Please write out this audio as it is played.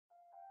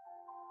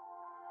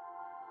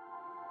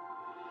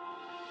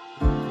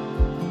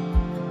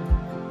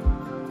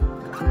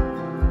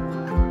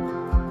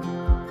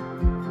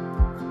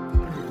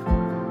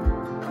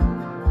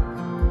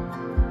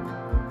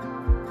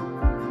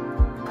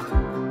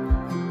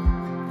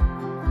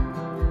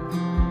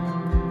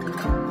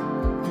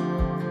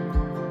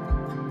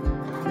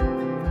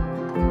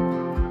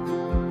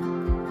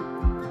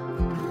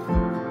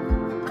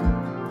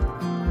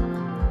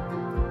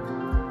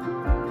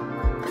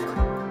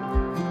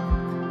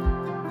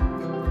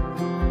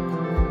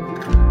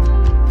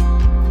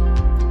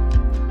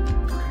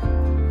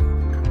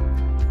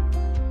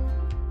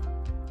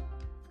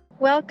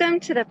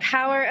Welcome to the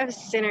Power of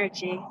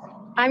Synergy.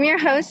 I'm your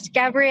host,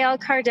 Gabrielle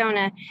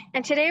Cardona,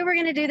 and today we're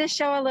going to do the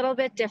show a little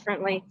bit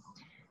differently.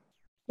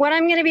 What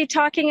I'm going to be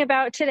talking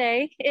about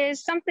today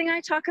is something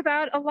I talk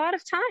about a lot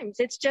of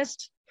times. It's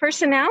just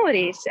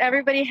personalities.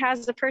 Everybody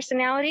has a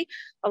personality.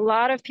 A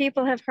lot of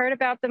people have heard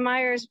about the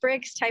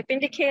Myers-Briggs type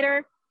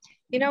indicator.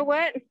 You know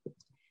what?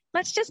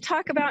 Let's just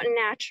talk about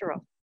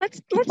natural.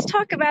 Let's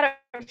talk about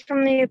it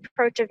from the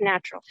approach of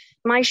natural.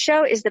 My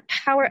show is the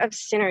Power of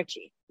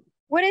Synergy.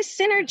 What is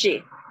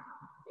synergy?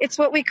 It's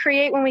what we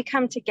create when we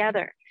come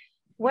together.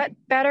 What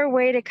better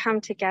way to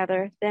come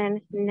together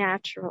than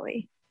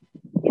naturally?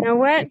 You know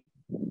what?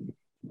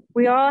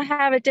 We all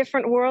have a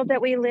different world that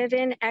we live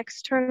in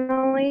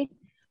externally.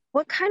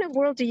 What kind of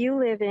world do you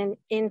live in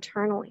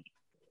internally?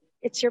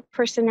 It's your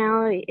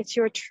personality. It's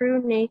your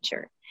true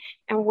nature.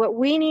 And what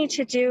we need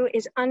to do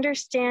is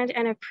understand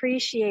and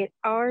appreciate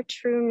our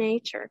true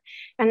nature.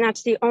 And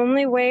that's the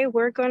only way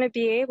we're going to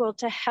be able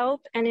to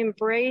help and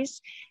embrace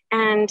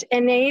and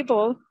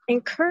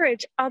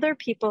encourage other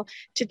people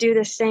to do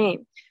the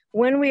same.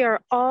 When we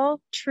are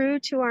all true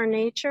to our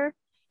nature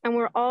and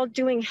we're all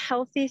doing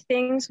healthy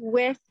things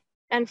with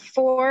and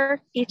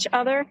for each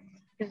other,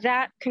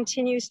 that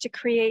continues to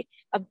create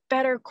a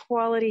better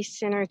quality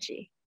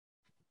synergy.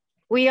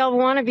 We all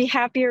want to be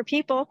happier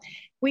people.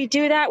 We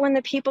do that when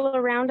the people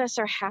around us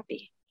are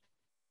happy.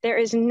 There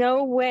is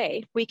no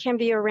way we can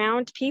be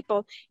around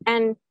people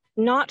and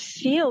not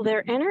feel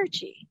their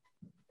energy,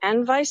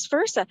 and vice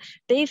versa.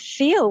 They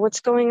feel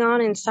what's going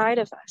on inside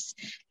of us.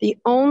 The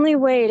only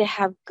way to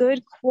have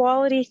good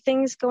quality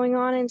things going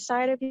on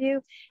inside of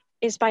you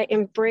is by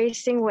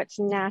embracing what's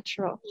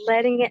natural,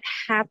 letting it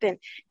happen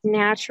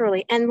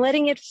naturally and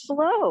letting it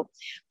flow.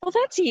 Well,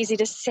 that's easy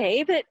to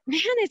say, but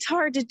man, it's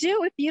hard to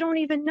do if you don't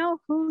even know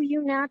who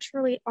you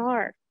naturally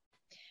are.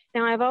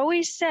 Now, I've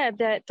always said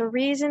that the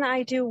reason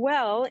I do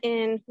well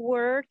in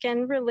work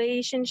and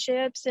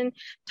relationships and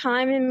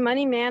time and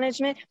money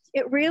management,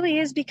 it really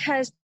is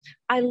because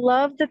I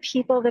love the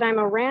people that I'm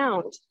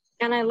around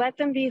and I let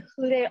them be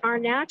who they are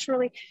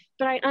naturally,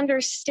 but I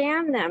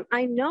understand them.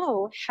 I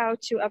know how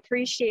to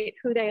appreciate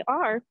who they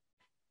are.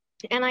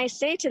 And I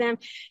say to them,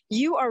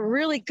 you are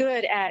really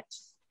good at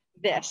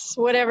this,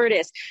 whatever it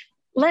is.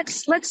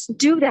 Let's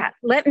do that.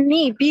 Let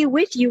me be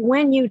with you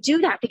when you do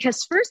that,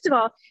 because first of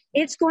all,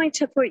 it's going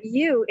to put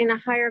you in a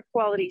higher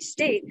quality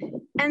state.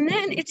 And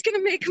then it's going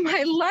to make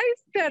my life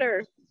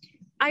better.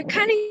 I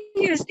kind of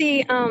use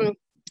the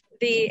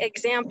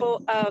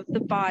example of the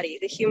body,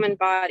 the human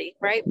body,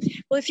 right?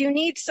 Well, if you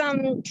need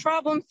some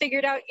problem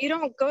figured out, you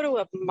don't go to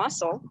a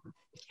muscle,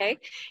 okay?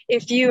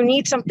 If you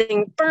need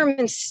something firm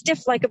and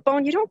stiff like a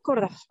bone, you don't go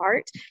to the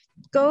heart.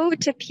 Go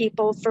to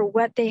people for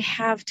what they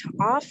have to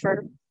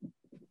offer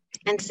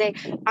and say,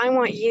 I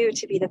want you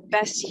to be the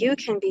best you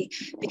can be,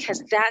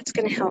 because that's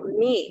going to help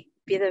me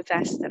be the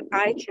best that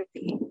I can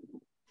be.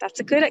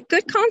 That's a good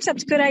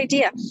concept, good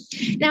idea.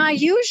 Now, I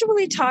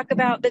usually talk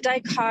about the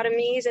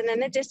dichotomies and then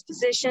the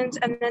dispositions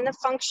and then the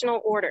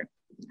functional order.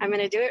 I'm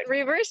going to do it in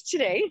reverse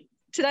today.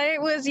 Today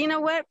it was, you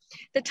know what,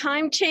 the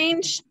time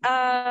change,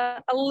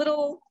 a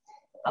little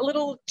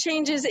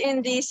changes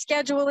in the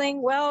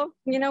scheduling. Well,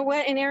 you know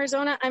what, in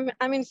Arizona,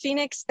 I'm in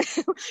Phoenix.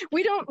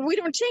 we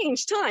don't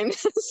change time.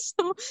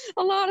 So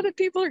a lot of the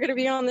people are going to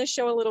be on this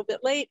show a little bit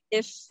late,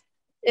 if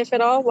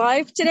at all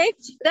live today.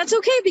 That's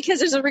okay, because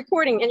there's a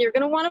recording and you're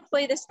going to want to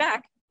play this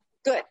back.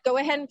 Good. Go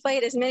ahead and play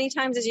it as many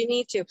times as you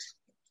need to.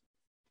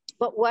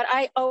 But what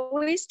I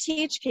always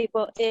teach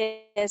people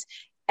is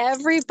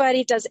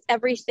everybody does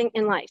everything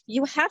in life.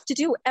 You have to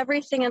do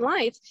everything in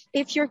life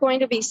if you're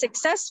going to be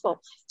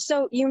successful.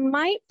 So you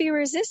might be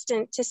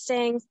resistant to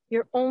saying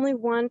you're only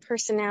one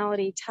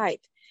personality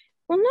type.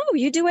 Well, no,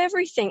 you do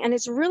everything. And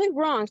it's really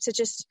wrong to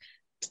just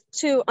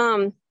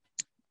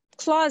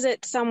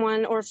closet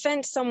someone or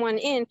fence someone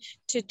in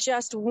to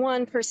just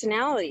one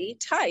personality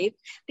type,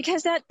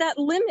 because that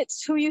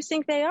limits who you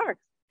think they are.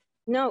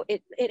 No,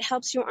 it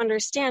helps you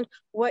understand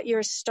what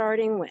you're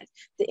starting with,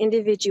 the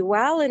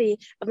individuality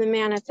of the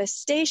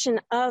manifestation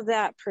of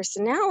that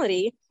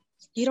personality.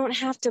 You don't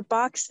have to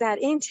box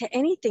that into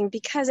anything,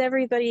 because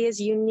everybody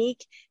is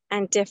unique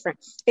and different.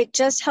 It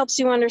just helps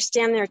you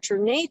understand their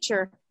true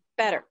nature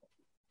better.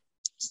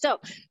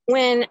 So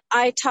when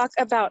I talk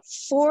about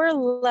 4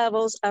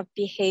 levels of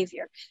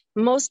behavior,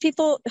 most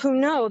people who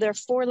know their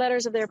 4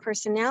 letters of their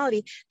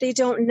personality, they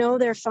don't know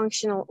their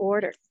functional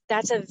order.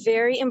 That's a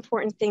very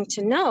important thing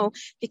to know,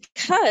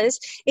 because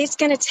it's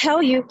going to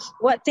tell you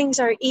what things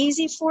are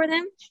easy for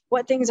them,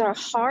 what things are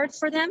hard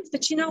for them.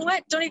 But you know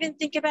what? Don't even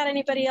think about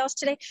anybody else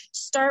today.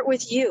 Start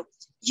with you.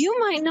 You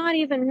might not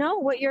even know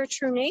what your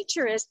true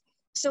nature is.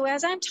 So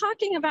as I'm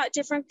talking about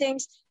different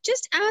things,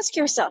 just ask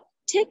yourself,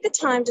 take the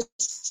time to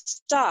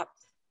stop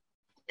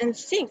and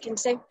think and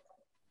say,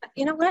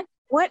 you know what?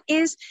 What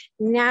is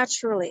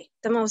naturally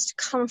the most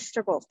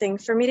comfortable thing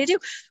for me to do?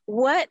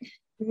 What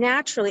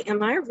naturally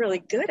am I really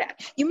good at?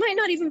 You might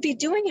not even be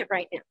doing it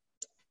right now.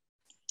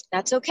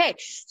 That's okay.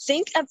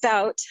 Think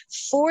about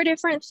 4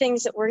 different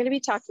things that we're going to be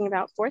talking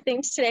about, 4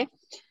 things today.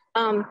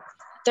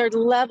 They're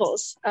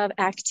levels of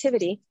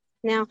activity.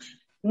 Now,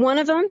 one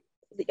of them,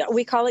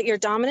 we call it your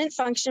dominant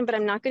function, but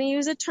I'm not going to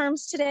use the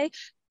terms today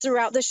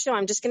throughout the show.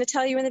 I'm just going to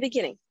tell you in the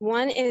beginning.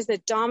 One is the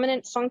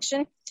dominant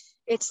function.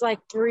 It's like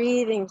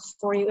breathing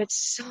for you. It's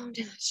so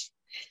natural.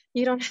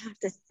 You don't have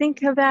to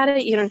think about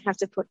it. You don't have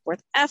to put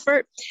forth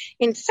effort.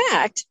 In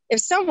fact, if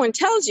someone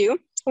tells you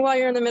while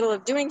you're in the middle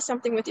of doing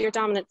something with your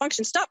dominant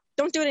function, stop,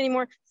 don't do it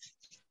anymore,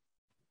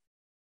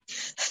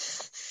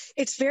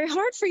 it's very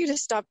hard for you to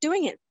stop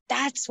doing it.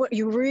 That's what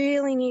you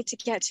really need to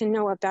get to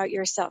know about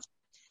yourself.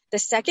 The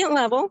second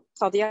level,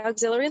 called the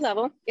auxiliary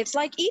level, it's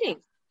like eating.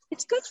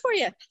 It's good for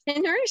you.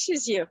 It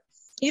nourishes you.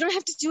 You don't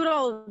have to do it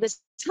all the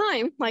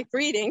time, like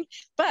breathing,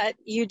 but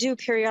you do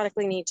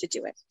periodically need to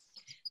do it.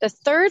 The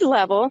third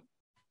level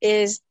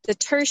is the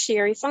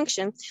tertiary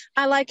function.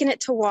 I liken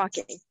it to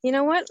walking. You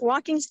know what?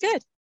 Walking's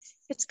good.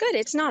 It's good.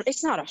 It's not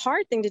a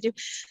hard thing to do.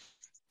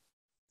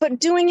 But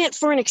doing it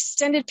for an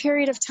extended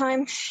period of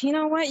time, you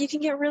know what? You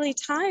can get really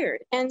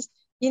tired and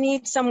you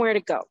need somewhere to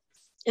go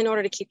in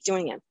order to keep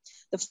doing it.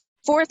 The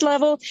fourth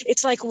level,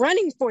 it's like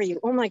running for you.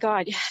 Oh my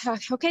God.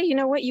 Okay, you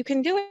know what? You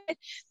can do it.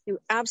 You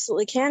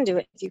absolutely can do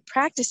it. If you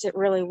practice it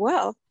really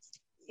well,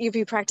 if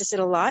you practice it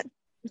a lot,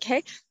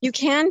 okay, you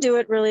can do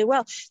it really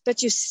well,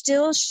 but you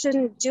still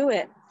shouldn't do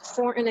it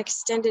for an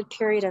extended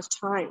period of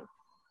time.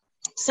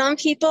 Some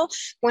people,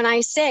 when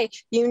I say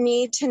you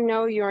need to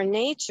know your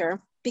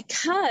nature,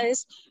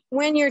 because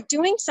when you're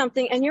doing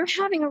something and you're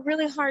having a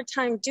really hard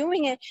time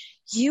doing it,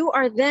 you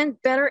are then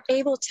better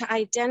able to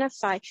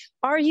identify,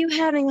 are you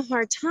having a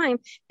hard time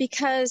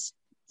because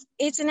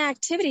it's an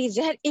activity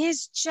that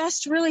is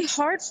just really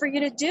hard for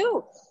you to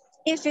do?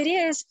 If it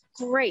is,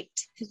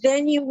 great.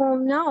 Then you will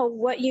know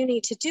what you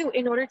need to do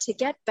in order to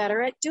get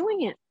better at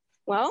doing it.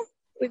 Well,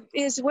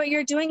 is what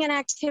you're doing an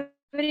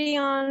activity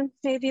on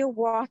maybe a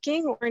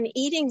walking or an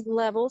eating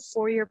level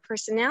for your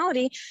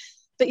personality,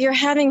 but you're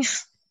having,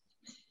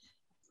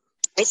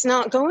 it's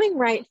not going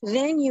right,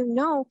 then you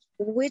know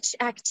which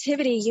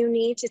activity you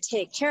need to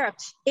take care of.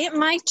 It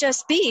might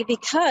just be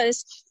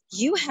because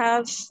you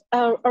have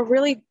a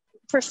really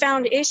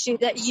profound issue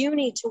that you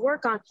need to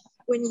work on.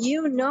 When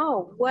you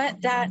know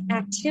what that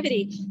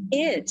activity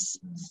is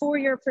for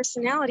your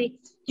personality,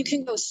 you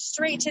can go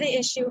straight to the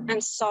issue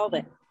and solve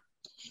it.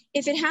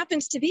 If it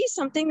happens to be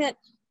something that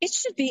it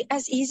should be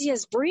as easy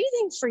as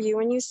breathing for you,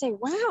 and you say,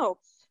 wow,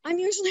 I'm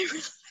usually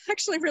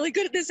actually really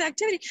good at this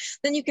activity,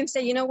 then you can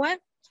say, you know what?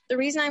 The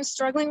reason I'm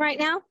struggling right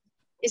now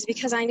is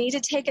because I need to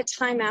take a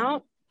time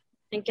out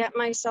and get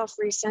myself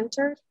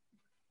recentered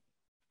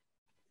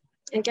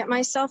and get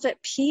myself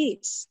at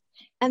peace.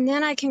 And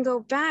then I can go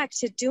back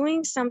to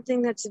doing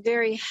something that's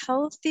very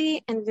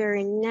healthy and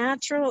very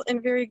natural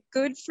and very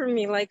good for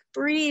me, like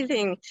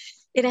breathing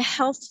in a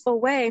healthful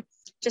way.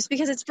 Just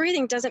because it's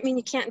breathing doesn't mean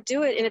you can't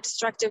do it in a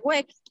destructive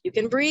way. You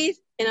can breathe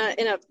in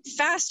a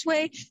fast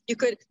way. You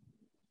could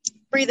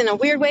breathe in a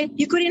weird way.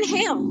 You could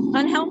inhale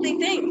unhealthy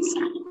things,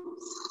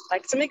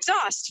 like some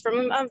exhaust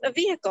from a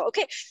vehicle.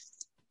 Okay.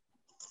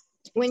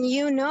 When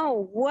you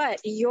know what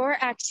your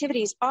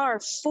activities are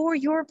for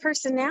your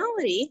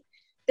personality,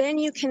 then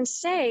you can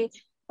say,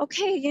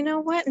 okay, you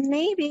know what?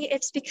 Maybe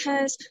it's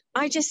because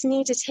I just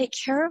need to take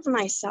care of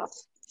myself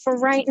for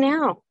right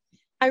now.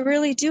 I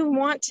really do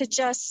want to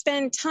just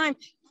spend time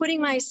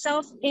putting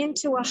myself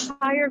into a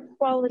higher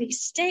quality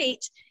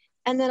state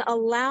and then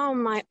allow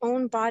my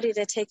own body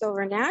to take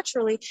over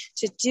naturally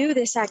to do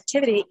this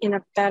activity in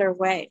a better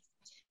way.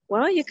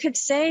 Well, you could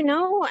say,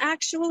 no,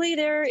 actually,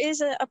 there is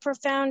a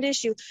profound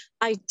issue.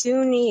 I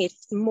do need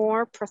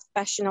more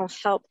professional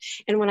help.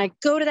 And when I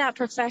go to that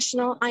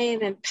professional, I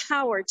am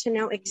empowered to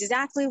know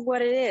exactly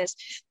what it is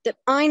that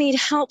I need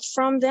help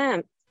from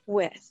them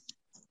with.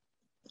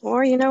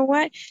 Or you know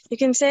what? You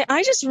can say,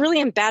 I just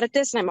really am bad at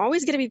this and I'm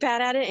always going to be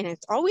bad at it and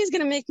it's always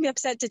going to make me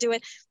upset to do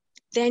it.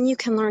 Then you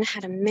can learn how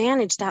to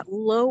manage that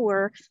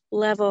lower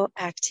level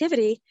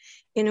activity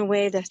in a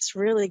way that's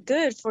really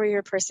good for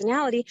your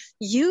personality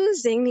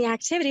using the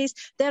activities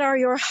that are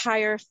your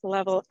higher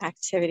level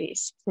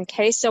activities.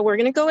 Okay, so we're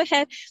going to go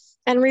ahead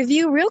and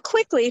review real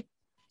quickly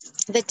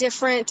the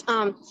different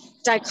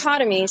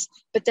dichotomies,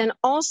 but then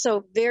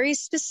also very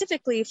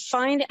specifically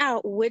find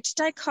out which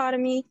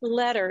dichotomy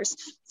letters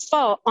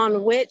fall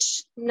on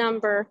which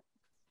number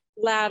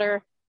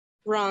ladder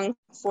rung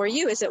for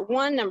you. Is it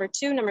 1, number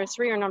 2, number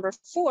 3, or number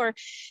 4?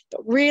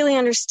 But really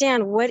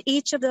understand what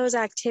each of those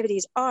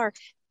activities are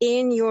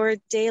in your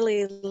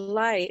daily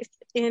life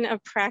in a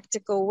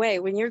practical way.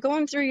 When you're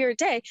going through your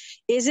day,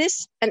 is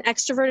this an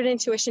extroverted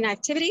intuition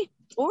activity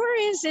or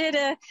is it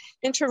a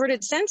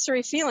introverted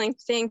sensory feeling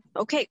thing?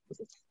 Okay,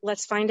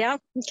 let's find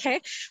out.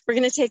 Okay, we're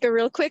going to take a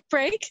real quick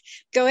break.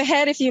 Go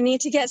ahead if you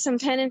need to get some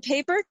pen and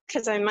paper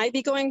because I might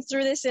be going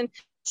through this in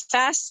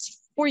fast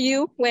for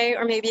you way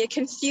or maybe a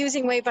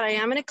confusing way, but I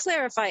am going to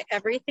clarify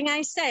everything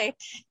I say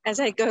as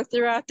I go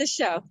throughout the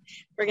show.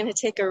 We're going to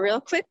take a real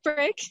quick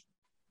break.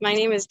 My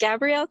name is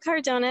Gabrielle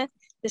Cardona.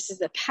 This is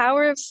the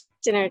Power of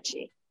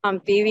Synergy on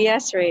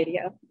BBS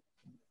Radio.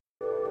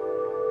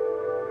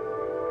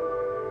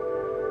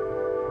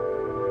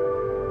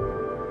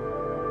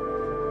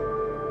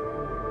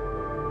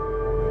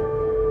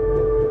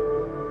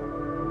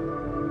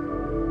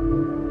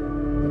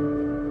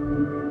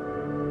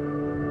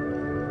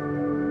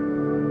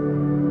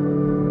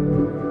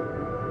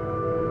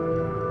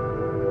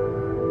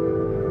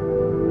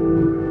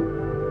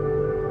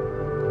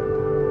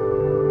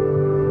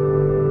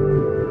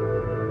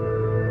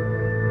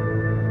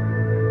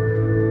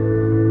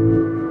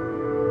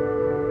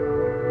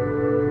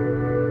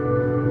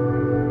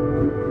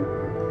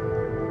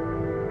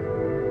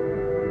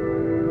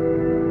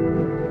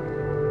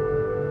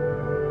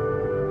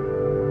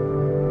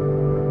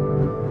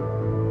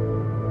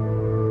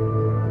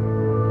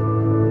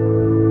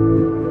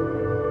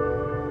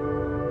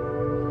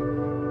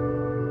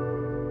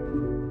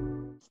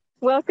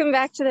 Welcome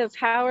back to the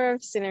Power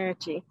of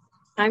Synergy.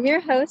 I'm your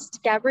host,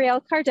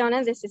 Gabrielle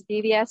Cardona. This is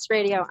BBS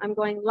Radio. I'm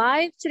going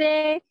live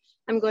today.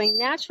 I'm going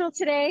natural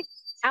today,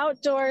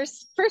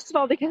 outdoors. First of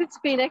all, because it's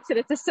Phoenix and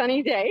it's a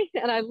sunny day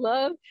and I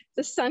love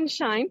the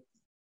sunshine,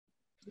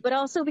 but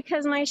also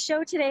because my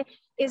show today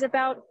is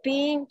about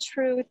being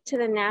true to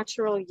the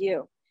natural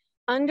you,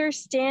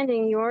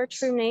 understanding your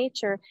true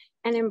nature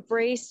and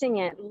embracing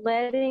it,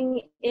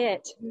 letting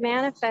it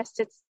manifest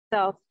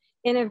itself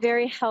in a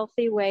very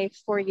healthy way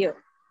for you.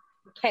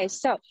 Okay,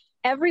 so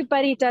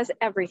everybody does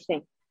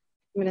everything.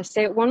 I'm going to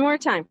say it one more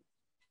time.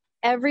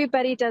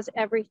 Everybody does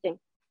everything.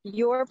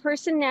 Your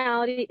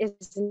personality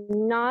is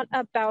not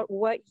about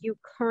what you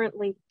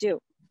currently do.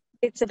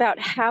 It's about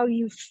how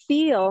you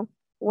feel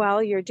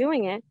while you're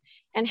doing it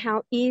and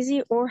how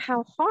easy or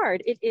how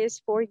hard it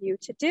is for you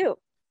to do.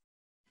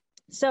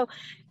 So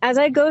as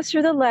I go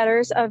through the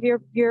letters of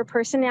your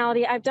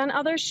personality, I've done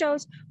other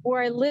shows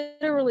where I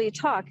literally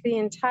talk the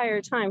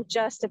entire time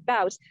just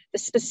about the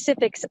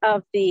specifics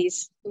of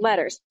these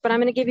letters. But I'm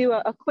going to give you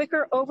a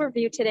quicker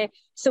overview today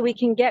so we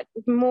can get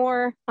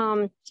more,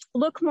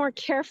 look more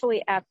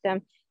carefully at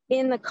them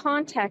in the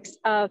context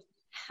of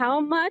how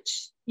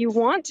much you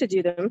want to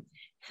do them,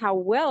 how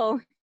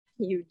well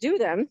you do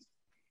them,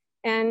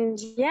 and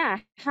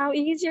how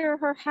easy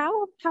or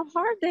how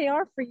hard they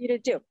are for you to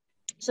do.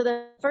 So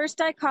the first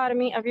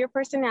dichotomy of your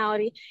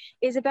personality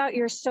is about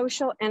your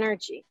social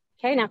energy.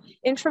 Okay, now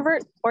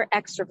introvert or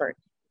extrovert.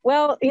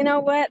 Well, you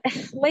know what?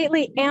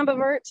 Lately,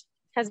 ambivert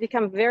has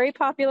become very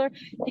popular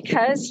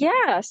because,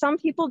 some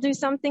people do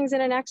some things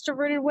in an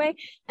extroverted way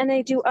and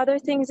they do other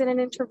things in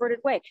an introverted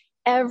way.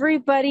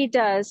 Everybody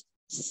does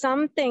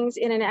some things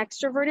in an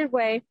extroverted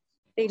way.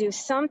 They do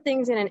some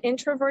things in an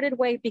introverted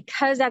way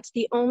because that's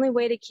the only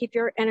way to keep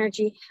your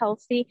energy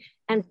healthy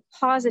and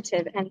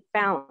positive and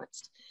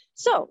balanced.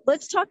 So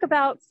let's talk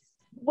about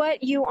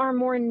what you are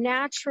more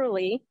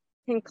naturally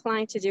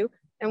inclined to do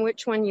and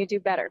which one you do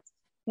better.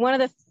 One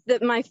of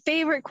my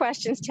favorite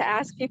questions to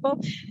ask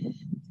people,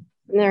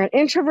 when they're an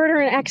introvert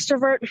or an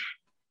extrovert,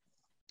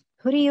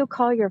 who do you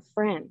call your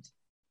friend?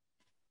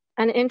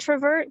 An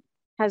introvert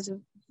has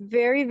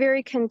very,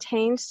 very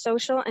contained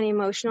social and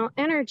emotional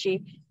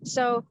energy.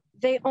 So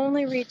they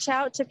only reach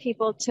out to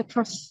people to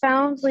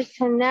profoundly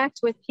connect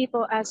with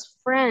people as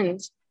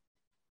friends,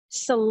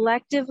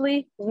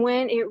 selectively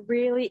when it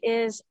really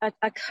is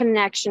a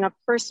connection, a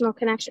personal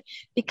connection,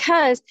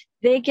 because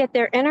they get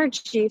their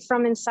energy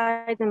from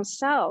inside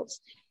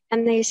themselves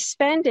and they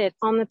spend it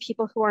on the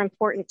people who are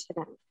important to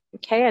them.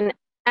 Okay, an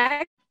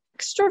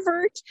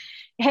extrovert,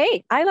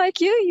 hey, I like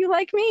you, you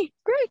like me,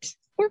 great,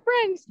 we're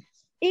friends.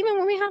 Even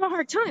when we have a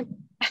hard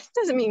time,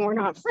 doesn't mean we're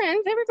not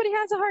friends. Everybody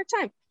has a hard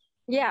time.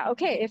 Yeah,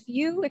 okay, if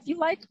you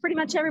like pretty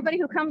much everybody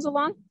who comes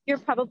along, you're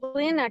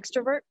probably an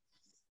extrovert.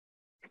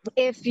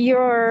 If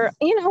you're,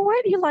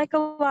 you like a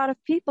lot of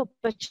people,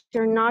 but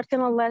you're not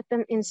going to let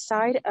them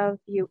inside of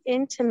you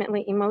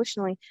intimately,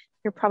 emotionally,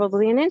 you're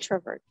probably an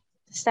introvert.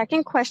 The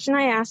second question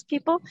I ask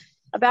people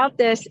about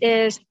this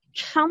is,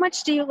 how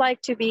much do you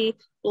like to be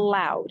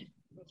loud?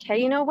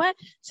 Okay, you know what?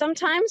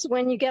 Sometimes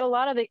when you get a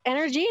lot of the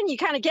energy and you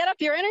kind of get up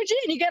your energy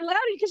and you get loud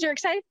because you're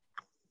excited.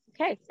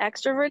 Okay,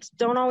 extroverts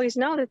don't always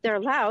know that they're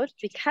loud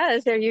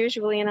because they're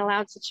usually in a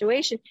loud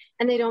situation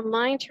and they don't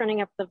mind turning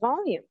up the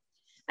volume.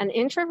 An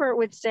introvert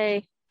would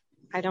say,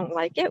 I don't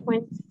like it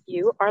when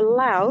you are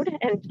loud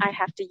and I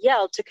have to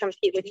yell to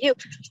compete with you.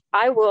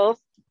 I will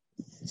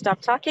stop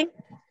talking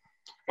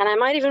and I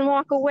might even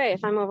walk away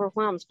if I'm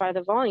overwhelmed by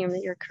the volume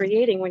that you're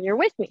creating when you're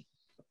with me.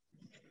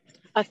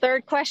 A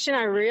third question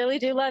I really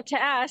do love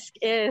to ask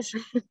is,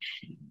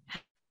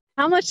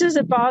 how much does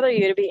it bother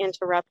you to be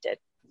interrupted?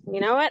 You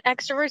know what?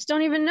 Extroverts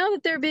don't even know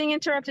that they're being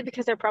interrupted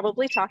because they're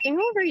probably talking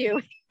over you.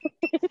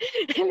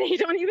 And they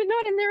don't even know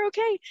it, and they're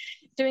okay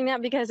doing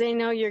that because they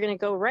know you're going to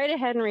go right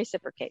ahead and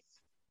reciprocate.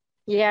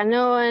 Yeah,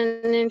 no,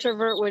 an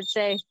introvert would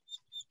say,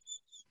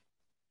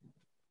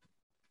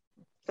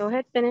 go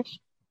ahead, finish.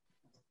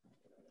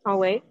 I'll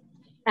wait.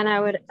 And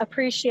I would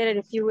appreciate it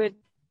if you would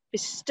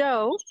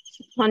bestow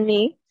on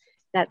me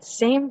that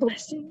same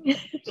blessing.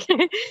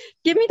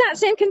 Give me that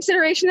same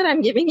consideration that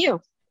I'm giving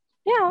you.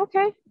 Yeah,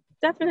 okay,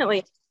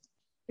 definitely.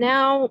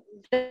 Now,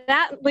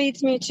 that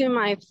leads me to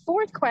my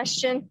fourth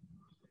question.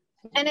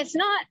 And it's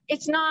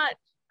not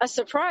a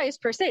surprise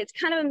per se. It's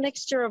kind of a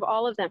mixture of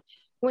all of them.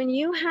 When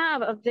you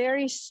have a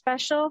very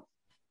special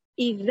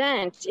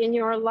event in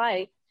your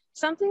life,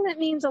 something that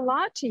means a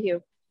lot to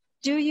you,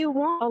 do you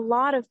want a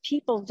lot of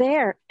people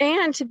there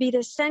and to be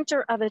the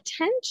center of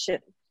attention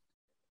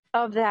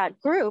of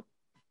that group?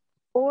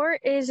 Or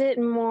is it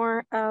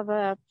more of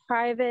a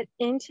private,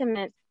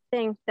 intimate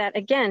thing that,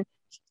 again,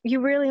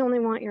 you really only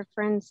want your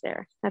friends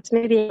there? That's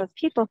maybe of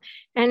people,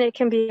 and it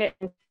can be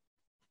an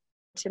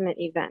intimate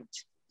event.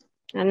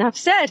 Enough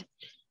said.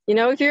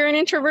 If you're an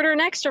introvert or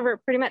an extrovert,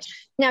 pretty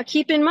much. Now,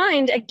 keep in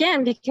mind,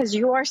 again, because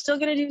you are still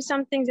going to do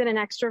some things in an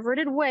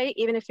extroverted way,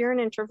 even if you're an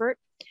introvert,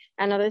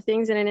 and other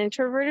things in an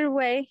introverted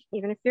way,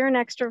 even if you're an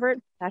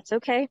extrovert, that's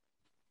okay.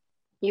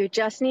 You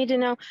just need to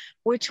know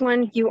which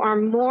one you are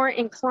more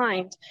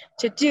inclined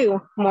to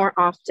do more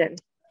often.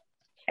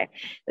 Okay.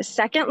 The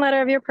second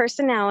letter of your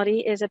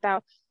personality is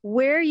about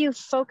where you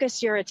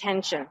focus your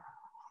attention.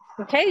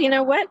 Okay, you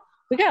know what?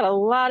 We got a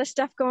lot of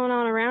stuff going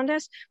on around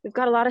us. We've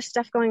got a lot of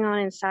stuff going on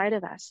inside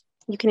of us.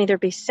 You can either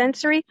be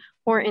sensory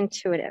or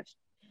intuitive.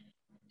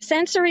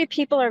 Sensory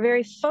people are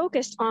very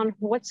focused on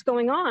what's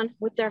going on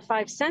with their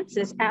five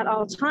senses at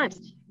all times.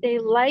 They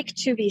like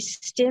to be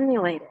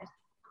stimulated.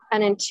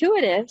 An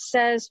intuitive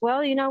says,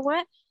 well, you know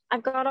what?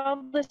 I've got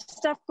all this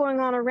stuff going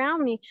on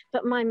around me,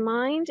 but my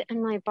mind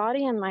and my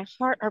body and my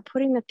heart are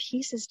putting the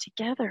pieces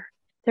together.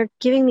 They're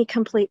giving me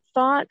complete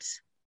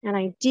thoughts and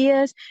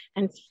ideas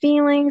and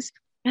feelings.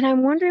 And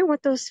I'm wondering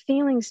what those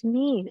feelings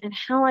mean and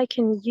how I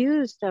can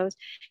use those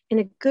in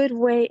a good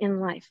way in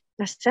life.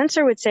 A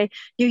sensor would say,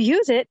 you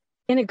use it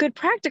in a good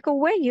practical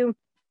way.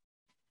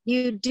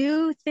 You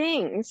do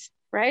things,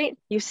 right?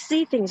 You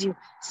see things, you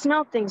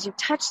smell things, you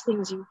touch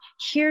things, you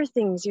hear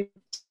things, you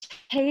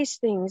taste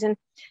things. And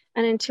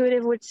an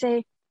intuitive would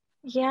say,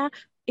 yeah,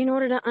 in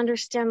order to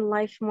understand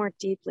life more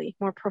deeply,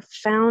 more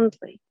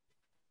profoundly.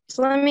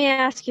 So let me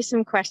ask you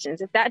some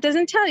questions. If that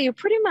doesn't tell you,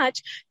 pretty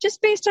much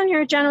just based on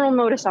your general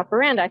modus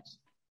operandi.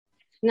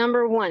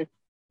 Number one,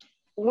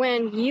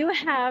 when you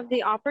have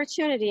the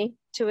opportunity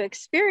to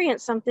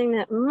experience something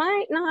that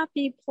might not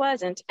be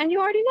pleasant, and you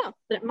already know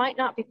that it might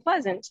not be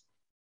pleasant,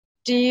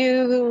 do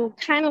you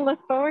kind of look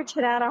forward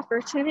to that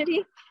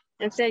opportunity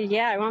and say,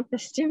 yeah, I want the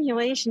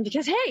stimulation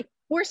because, hey,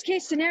 worst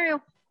case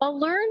scenario, I'll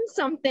learn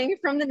something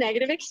from the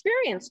negative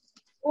experience?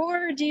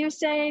 Or do you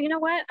say, you know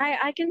what,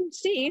 I can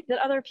see that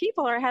other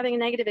people are having a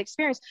negative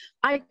experience.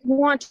 I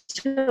want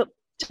to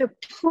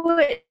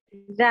put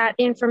that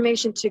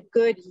information to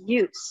good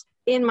use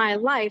in my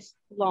life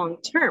long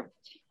term,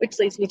 which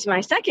leads me to my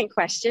second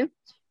question.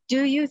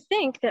 Do you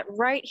think that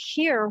right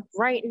here,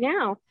 right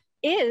now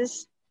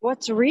is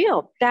what's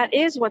real? That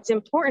is what's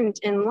important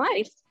in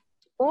life?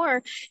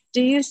 Or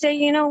do you say,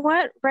 you know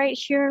what, right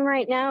here and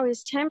right now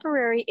is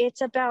temporary.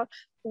 It's about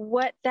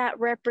what that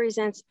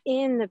represents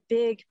in the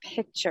big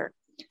picture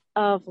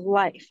of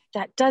life.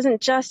 That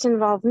doesn't just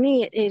involve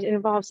me, it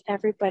involves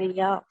everybody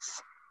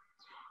else.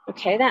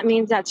 Okay, that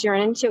means that's your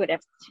intuitive.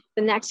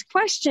 The next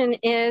question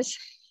is,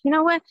 you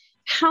know what,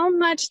 how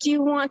much do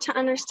you want to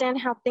understand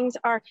how things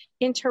are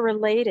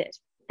interrelated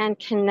and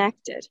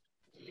connected?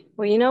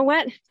 Well, you know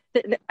what?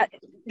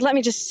 Let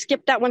me just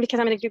skip that one because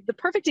I'm going to give the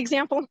perfect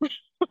example.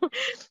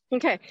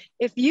 Okay,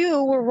 if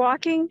you were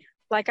walking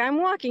like I'm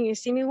walking, you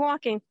see me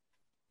walking.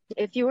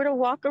 If you were to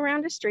walk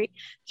around a street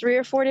 3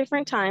 or 4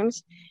 different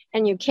times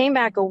and you came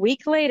back a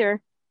week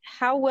later,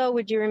 how well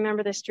would you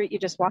remember the street you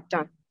just walked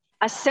on?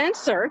 A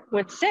sensor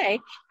would say,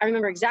 I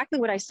remember exactly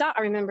what I saw.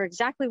 I remember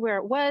exactly where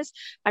it was.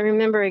 I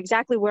remember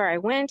exactly where I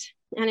went.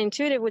 And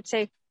intuitive would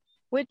say,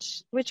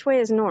 which way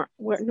is north?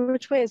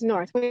 Which way is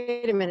north?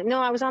 Wait a minute.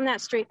 No, I was on that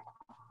street.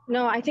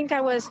 No, I think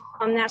I was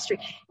on that street.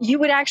 You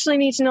would actually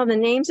need to know the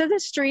names of the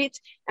streets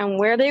and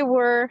where they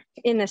were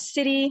in the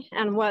city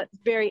and what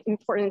very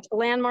important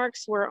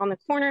landmarks were on the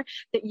corner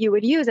that you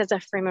would use as a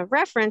frame of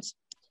reference.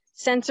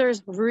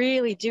 Sensors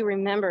really do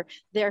remember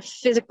their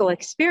physical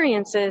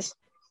experiences.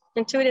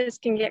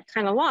 Intuitives can get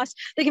kind of lost.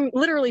 They can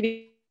literally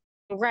be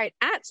right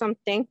at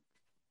something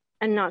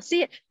and not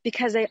see it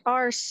because they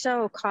are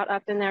so caught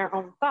up in their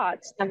own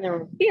thoughts and their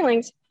own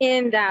feelings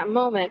in that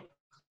moment.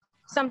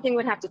 Something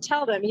would have to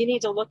tell them, you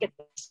need to look at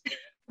this.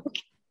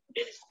 Okay.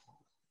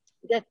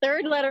 The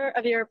third letter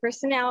of your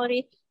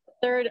personality,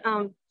 third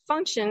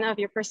function of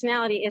your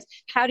personality is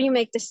how do you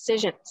make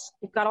decisions?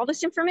 You've got all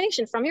this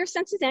information from your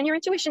senses and your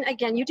intuition.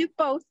 Again, you do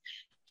both,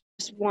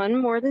 just one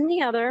more than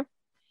the other.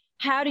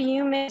 How do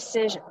you make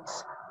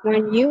decisions?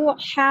 When you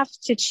have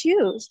to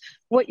choose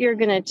what you're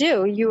going to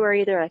do, you are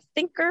either a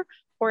thinker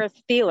or a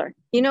feeler.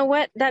 You know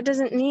what? That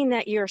doesn't mean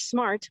that you're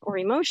smart or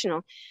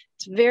emotional.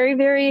 It's very,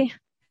 very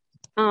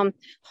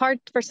hard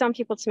for some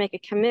people to make a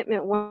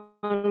commitment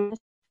one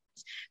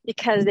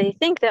because they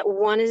think that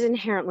one is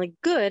inherently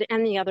good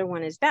and the other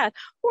one is bad.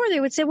 Or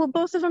they would say, well,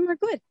 both of them are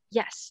good.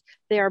 Yes,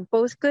 they are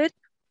both good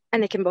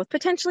and they can both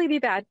potentially be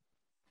bad,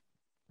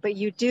 but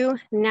you do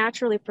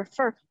naturally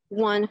prefer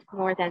one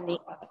more than the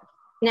other.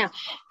 Now,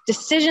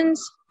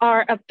 decisions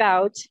are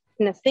about,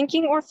 in the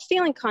thinking or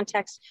feeling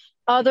context,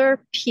 other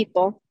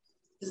people's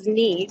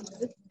needs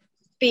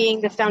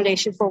being the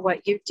foundation for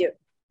what you do.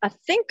 A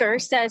thinker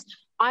says,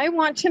 I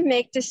want to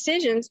make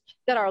decisions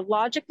that are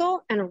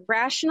logical and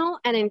rational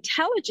and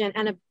intelligent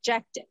and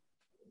objective.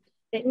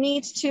 It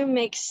needs to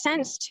make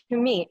sense to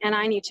me, and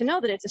I need to know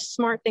that it's a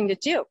smart thing to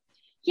do.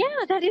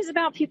 Yeah, that is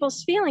about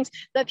people's feelings,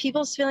 but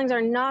people's feelings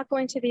are not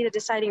going to be the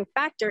deciding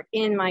factor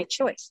in my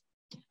choice.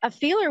 A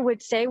feeler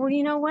would say, well,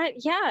 you know what?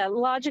 Yeah,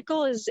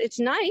 logical it's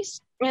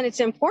nice and it's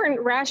important.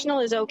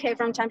 Rational is okay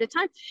from time to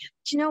time.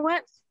 But you know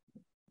what?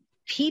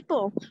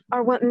 People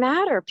are what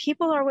matter.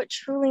 People are what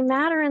truly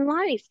matter in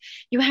life.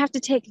 You have to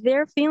take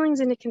their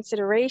feelings into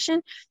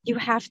consideration. You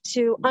have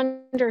to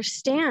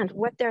understand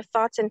what their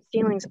thoughts and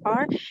feelings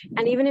are.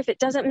 And even if it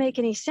doesn't make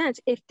any sense,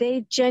 if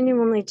they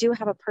genuinely do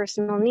have a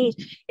personal need,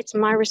 it's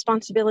my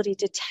responsibility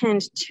to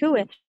tend to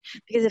it.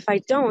 Because if I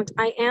don't,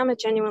 I am a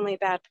genuinely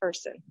bad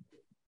person.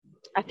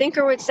 A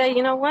thinker would say,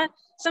 you know what?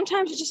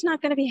 Sometimes you're just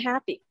not going to be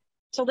happy.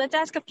 So let's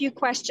ask a few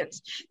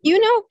questions. You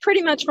know,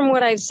 pretty much from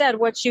what I've said,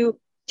 what you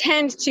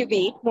tend to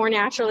be more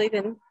naturally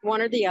than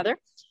one or the other.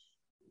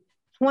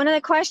 One of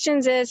the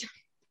questions is,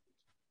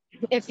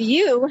 if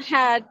you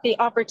had the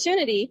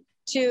opportunity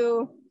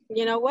to,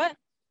 you know what,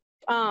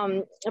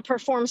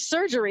 perform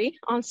surgery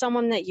on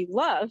someone that you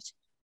loved,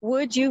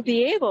 would you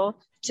be able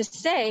to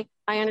say,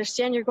 I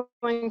understand you're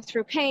going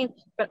through pain,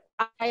 but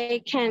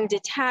I can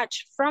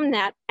detach from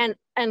that and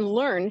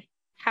learn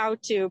how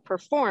to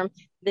perform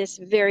this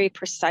very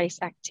precise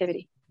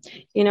activity?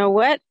 You know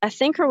what? A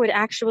thinker would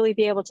actually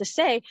be able to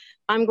say,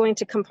 I'm going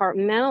to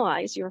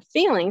compartmentalize your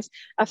feelings.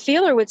 A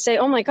feeler would say,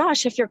 oh my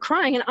gosh, if you're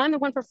crying and I'm the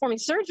one performing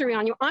surgery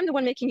on you, I'm the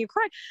one making you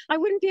cry, I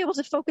wouldn't be able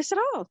to focus at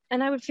all.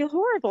 And I would feel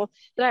horrible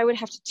that I would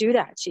have to do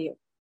that to you.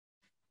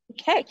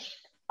 Okay.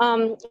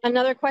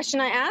 Another question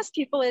I ask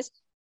people is,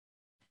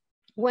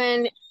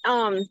 when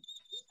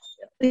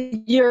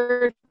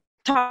you're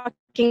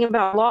talking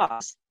about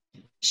laws,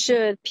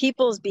 should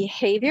people's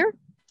behavior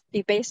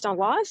be based on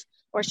laws,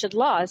 or should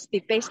laws be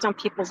based on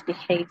people's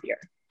behavior?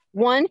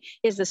 One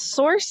is the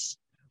source,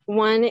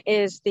 one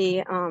is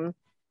the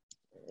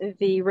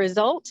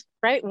result,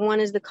 right? One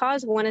is the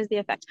cause, one is the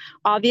effect.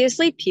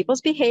 Obviously,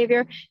 people's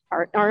behavior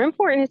are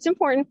important. It's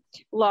important.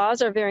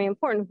 Laws are very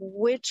important.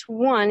 Which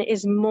one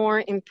is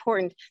more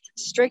important?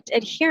 Strict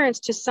adherence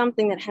to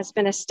something that has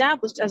been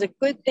established as a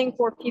good thing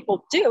for people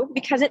to do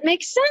because it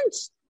makes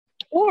sense,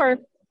 or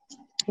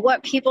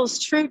what people's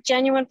true,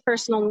 genuine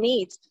personal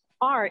needs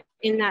are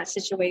in that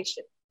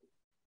situation.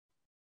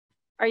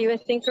 Are you a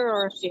thinker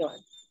or a feeler?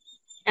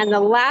 And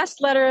the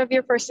last letter of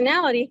your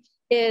personality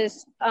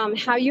is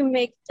how you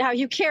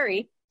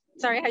carry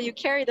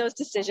those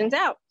decisions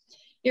out.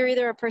 You're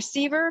either a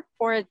perceiver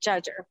or a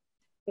judger.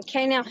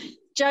 Okay, now,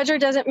 judger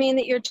doesn't mean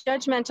that you're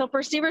judgmental.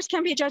 Perceivers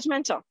can be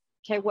judgmental.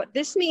 Okay, what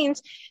this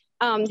means,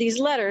 these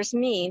letters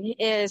mean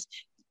is,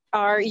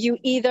 are you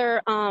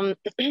either are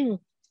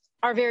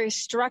very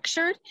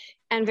structured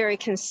and very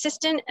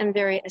consistent and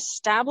very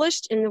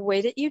established in the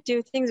way that you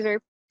do things, very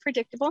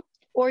predictable,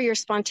 or you're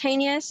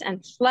spontaneous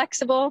and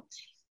flexible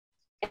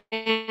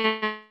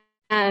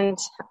and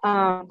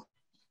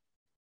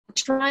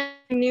trying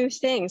new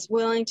things,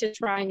 willing to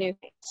try new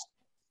things.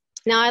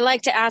 Now, I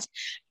like to ask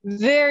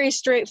very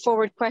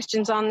straightforward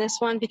questions on this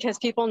one because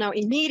people know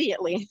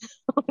immediately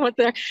what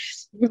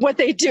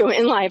they do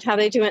in life, how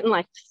they do it in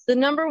life. The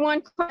number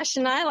one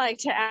question I like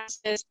to ask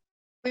is,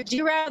 would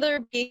you rather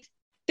be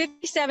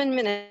 57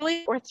 minutes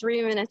late or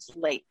 3 minutes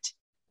late?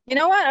 You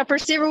know what? A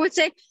perceiver would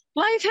say,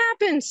 life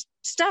happens,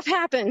 stuff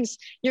happens,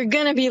 you're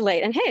going to be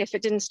late. And hey, if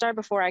it didn't start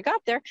before I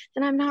got there,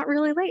 then I'm not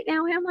really late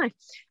now, am I?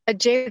 A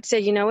J would say,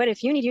 you know what?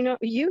 If you need,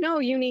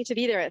 you need to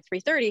be there at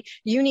 3:30,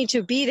 you need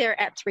to be there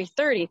at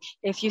 3:30.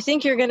 If you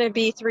think you're going to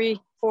be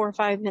 3, 4,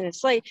 5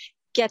 minutes late,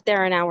 get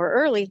there an hour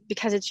early,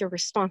 because it's your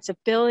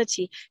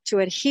responsibility to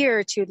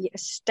adhere to the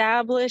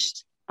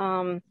established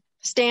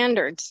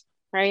standards,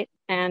 right?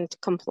 And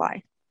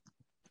comply.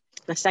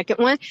 The second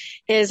one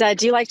is,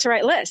 do you like to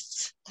write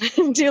lists?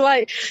 Do you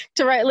like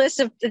to write lists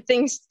of the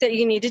things that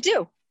you need to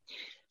do?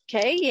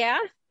 Okay, yeah,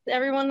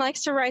 everyone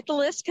likes to write the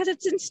list because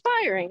it's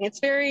inspiring. It's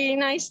very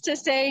nice to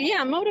say,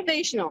 yeah,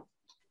 motivational.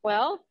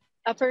 Well,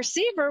 a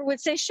perceiver would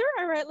say, sure,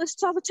 I write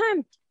lists all the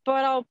time,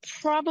 but I'll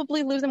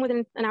probably lose them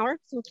within an hour.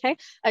 Okay,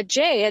 a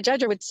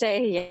judger would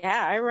say,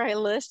 yeah, I write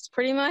lists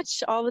pretty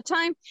much all the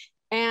time,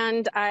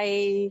 and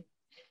I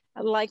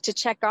like to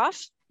check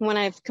off when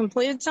I've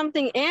completed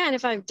something, and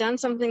if I've done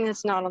something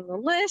that's not on the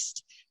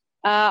list,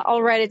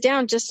 I'll write it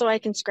down just so I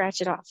can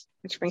scratch it off.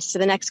 Which brings to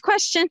the next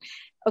question.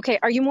 Okay,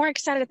 are you more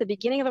excited at the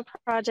beginning of a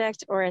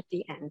project or at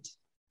the end?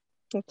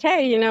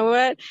 Okay, you know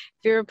what?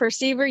 If you're a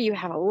perceiver, you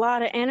have a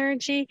lot of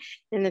energy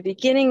in the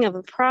beginning of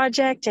a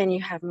project, and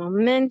you have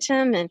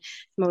momentum and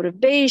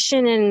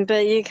motivation,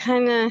 but you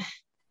kind of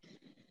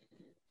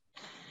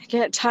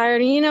get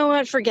tired, and you know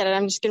what? Forget it.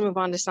 I'm just going to move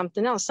on to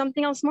something else.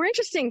 Something else more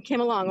interesting came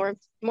along, or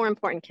more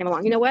important came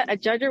along. You know what? A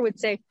judger would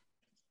say,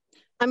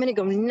 I'm going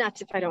to go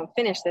nuts if I don't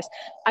finish this.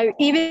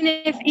 Even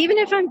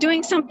if I'm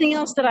doing something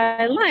else that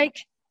I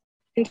like,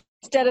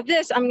 instead of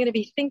this, I'm going to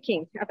be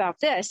thinking about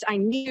this. I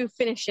need to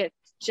finish it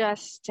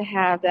just to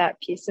have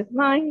that peace of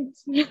mind.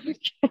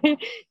 Okay.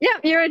 Yeah,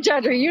 you're a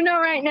judger. You know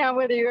right now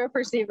whether you're a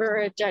perceiver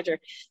or a judger.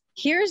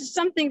 Here's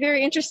something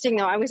very interesting,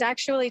 though. I was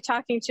actually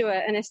talking to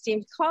an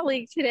esteemed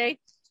colleague today,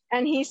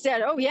 and he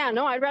said, oh, yeah,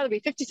 no, I'd rather be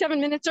 57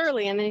 minutes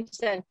early. And then he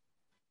said,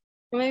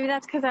 Maybe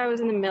that's because I was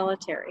in the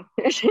military.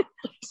 Yes.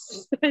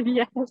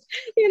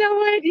 You know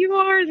what? You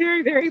are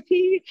very,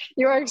 very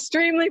You are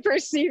extremely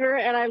perceiver,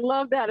 and I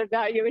love that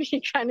about you. And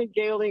he kind of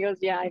giggled and goes,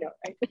 yeah, I know,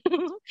 right?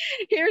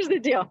 Here's the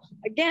deal.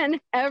 Again,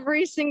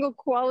 every single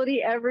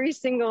quality, every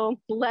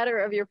single letter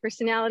of your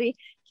personality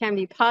can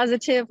be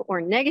positive or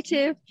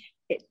negative.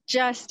 It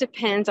just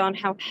depends on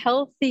how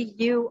healthy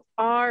you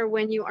are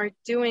when you are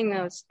doing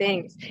those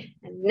things.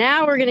 And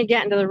now we're going to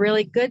get into the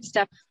really good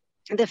stuff.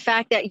 The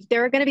fact that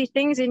there are going to be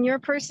things in your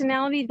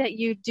personality that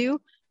you do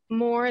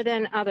more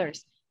than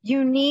others.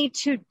 You need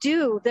to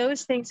do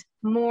those things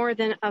more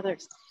than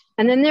others.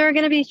 And then there are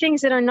going to be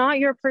things that are not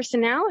your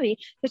personality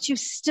that you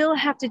still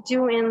have to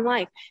do in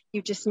life.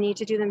 You just need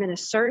to do them in a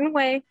certain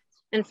way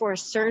and for a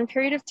certain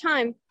period of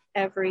time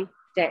every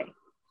day.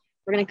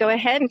 We're going to go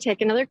ahead and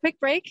take another quick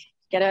break,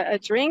 get a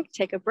drink,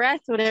 take a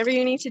breath, whatever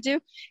you need to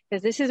do,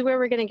 because this is where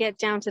we're going to get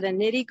down to the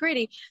nitty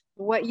gritty,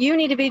 what you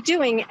need to be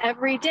doing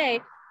every day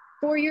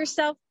for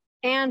yourself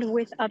and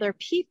with other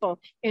people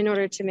in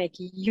order to make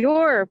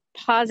your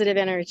positive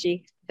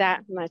energy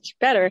that much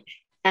better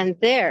and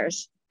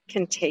theirs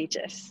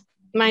contagious.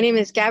 My name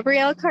is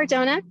Gabrielle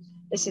Cardona.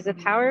 This is the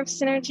Power of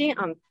Synergy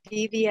on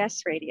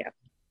BBS Radio.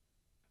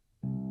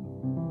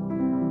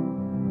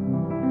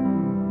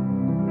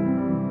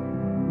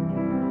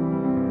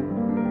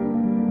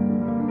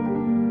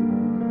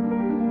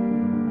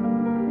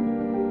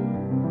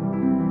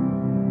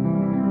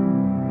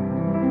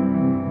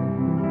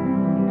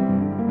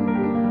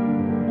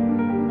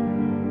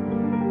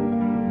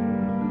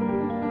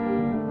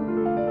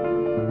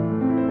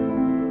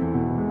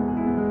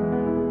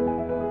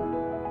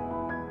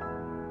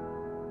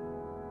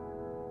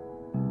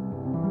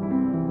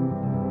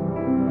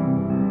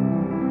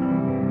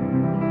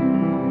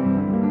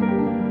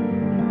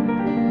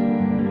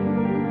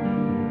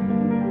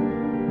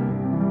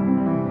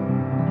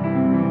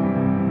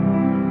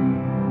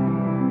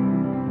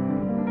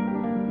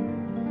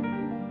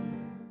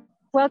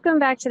 Welcome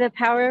back to the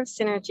Power of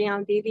Synergy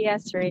on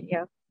BBS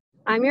Radio.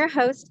 I'm your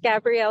host,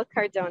 Gabrielle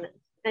Cardona,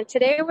 and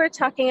today we're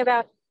talking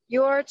about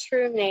your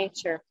true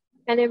nature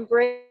and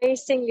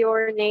embracing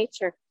your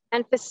nature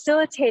and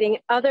facilitating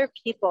other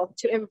people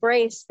to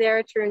embrace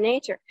their true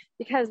nature.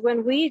 Because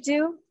when we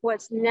do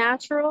what's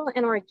natural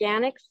and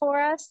organic for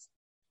us,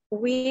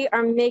 we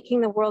are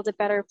making the world a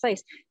better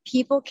place.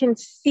 People can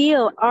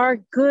feel our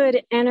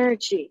good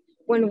energy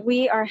when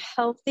we are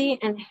healthy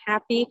and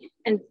happy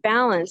and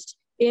balanced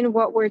in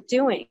what we're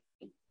doing,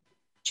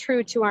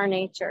 true to our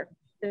nature.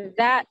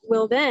 That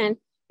will then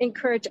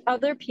encourage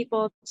other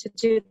people to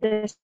do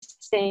the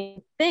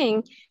same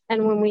thing.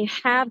 And when we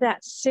have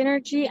that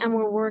synergy and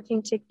we're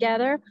working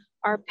together,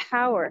 our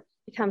power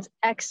becomes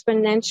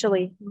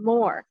exponentially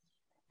more.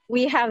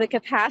 We have the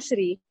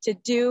capacity to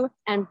do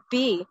and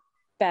be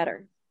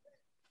better.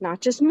 Not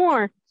just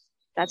more,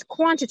 that's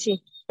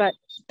quantity, but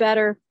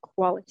better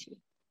quality.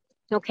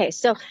 Okay,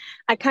 so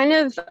I kind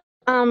of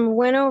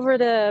went over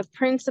the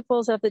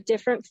principles of the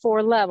different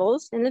 4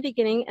 levels in the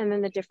beginning and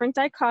then the different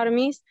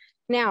dichotomies.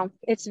 Now,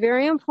 it's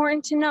very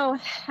important to know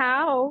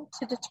how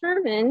to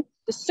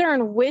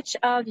discern which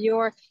of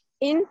your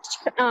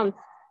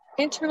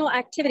internal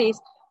activities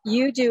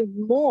you do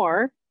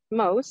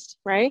most,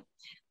 right?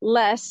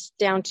 Less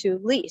down to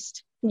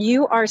least.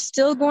 You are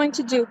still going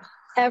to do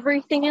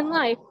everything in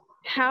life.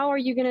 How are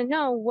you going to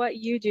know what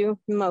you do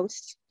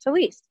most to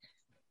least?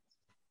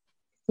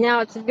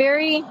 Now, it's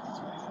very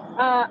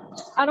I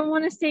don't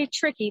want to say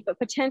tricky, but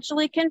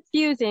potentially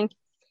confusing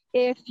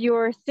if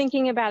you're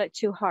thinking about it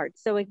too hard.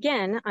 So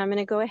again, I'm going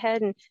to go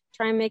ahead and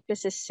try and make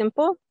this as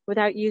simple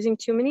without using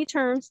too many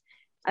terms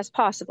as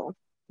possible.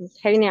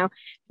 Okay, now,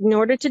 in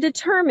order to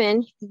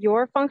determine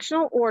your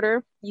functional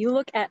order, you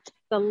look at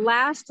the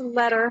last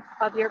letter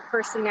of your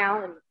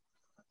personality.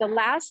 The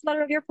last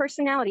letter of your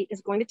personality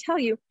is going to tell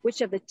you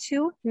which of the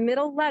 2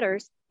 middle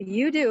letters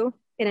you do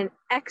in an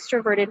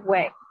extroverted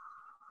way.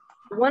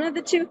 One of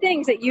the 2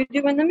 things that you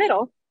do in the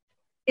middle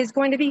is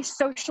going to be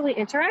socially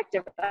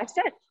interactive. I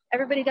said,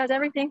 everybody does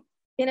everything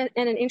in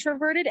an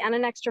introverted and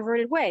an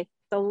extroverted way.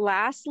 The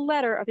last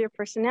letter of your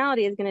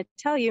personality is going to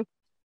tell you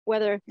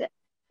whether the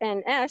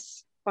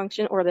NS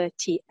function or the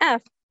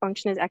TF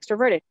function is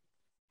extroverted.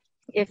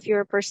 If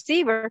you're a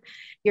perceiver,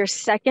 your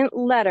second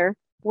letter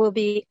will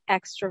be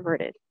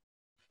extroverted.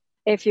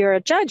 If you're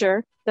a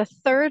judger, the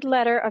third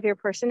letter of your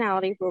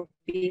personality will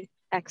be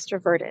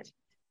extroverted.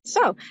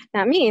 So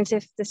that means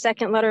if the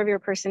second letter of your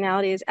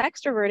personality is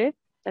extroverted,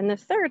 then the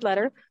third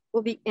letter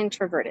will be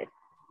introverted.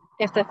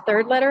 If the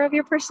third letter of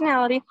your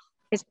personality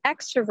is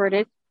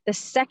extroverted, the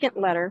second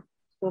letter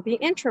will be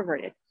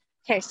introverted.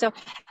 Okay, so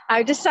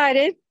I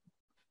decided,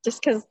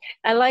 just because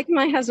I like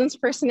my husband's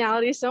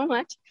personality so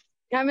much,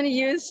 I'm going to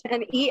use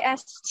an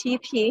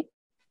ESTP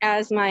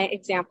as my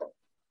example.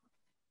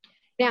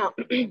 Now,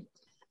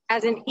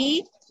 as an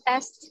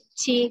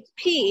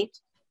ESTP,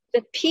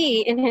 the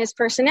P in his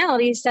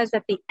personality says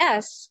that the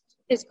S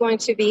is going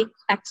to be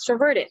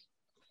extroverted.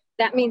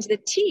 That means the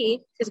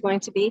T is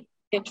going to be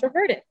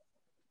introverted.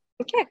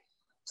 Okay,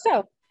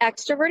 so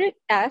extroverted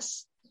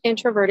S,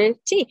 introverted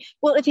T.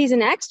 Well, if he's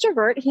an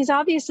extrovert, he's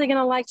obviously going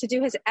to like to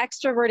do his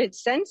extroverted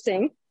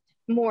sensing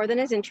more than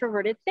his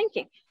introverted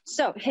thinking.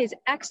 So his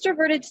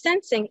extroverted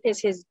sensing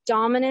is his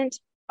dominant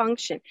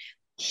function.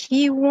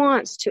 He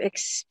wants to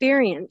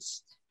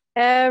experience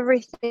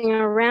everything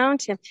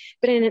around him,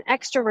 but in an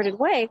extroverted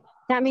way.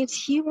 That means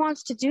he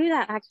wants to do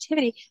that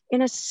activity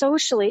in a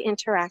socially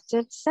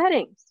interactive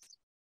setting.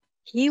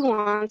 He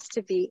wants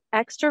to be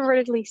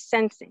extrovertedly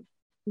sensing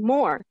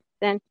more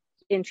than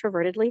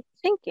introvertedly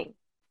thinking.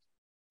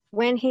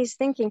 When he's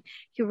thinking,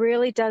 he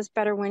really does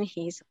better when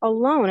he's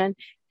alone. An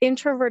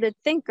introverted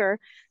thinker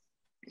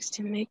is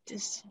to make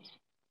this.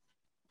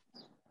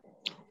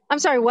 I'm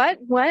sorry, what?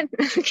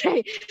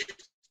 Okay.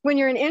 When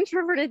you're an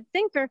introverted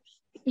thinker,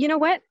 you know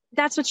what?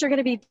 That's what you're going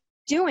to be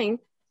doing.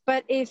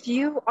 But if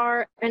you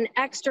are an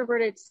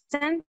extroverted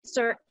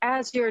sensor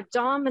as your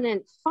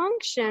dominant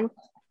function,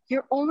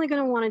 you're only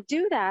going to want to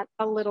do that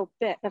a little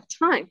bit of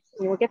time.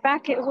 And we'll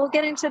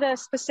get into the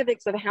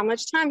specifics of how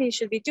much time you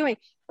should be doing.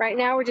 Right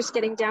now, we're just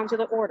getting down to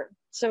the order.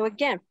 So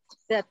again,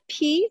 the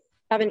P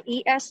of an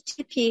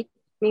ESTP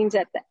means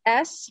that the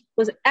S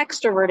was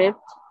extroverted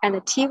and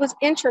the T was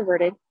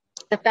introverted.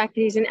 The fact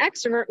that he's an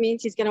extrovert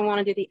means he's going to want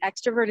to do the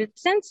extroverted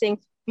sensing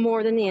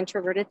more than the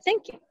introverted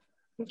thinking.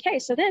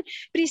 Okay, but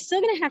he's still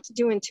going to have to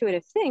do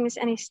intuitive things,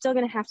 and he's still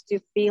going to have to do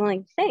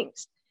feeling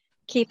things.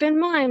 Keep in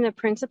mind, the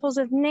principles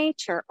of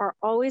nature are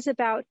always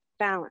about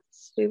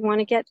balance. We want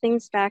to get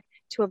things back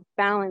to a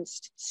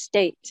balanced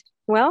state.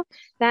 Well,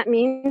 that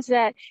means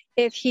that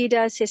if he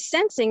does his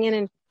sensing in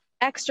an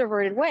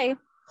extroverted way,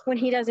 when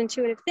he does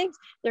intuitive things,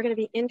 they're going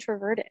to be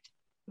introverted.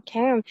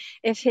 Okay,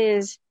 if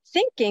his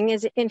thinking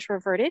is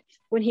introverted,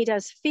 when he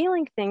does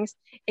feeling things,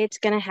 it's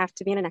going to have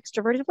to be in an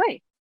extroverted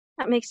way.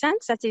 That makes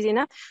sense? That's easy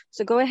enough.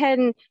 So go ahead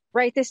and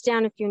write this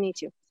down if you need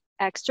to.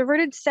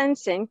 Extroverted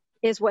sensing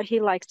is what he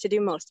likes to do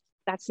most.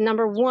 That's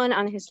number 1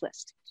 on his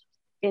list.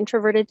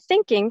 Introverted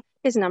thinking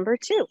is number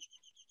 2.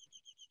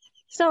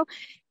 So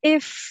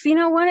if, you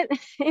know what,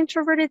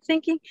 introverted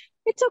thinking,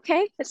 it's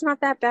okay. It's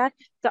not that bad.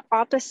 The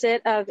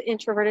opposite of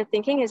introverted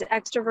thinking is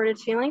extroverted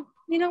feeling.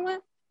 You know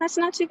what? That's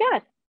not too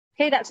bad.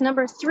 Okay, that's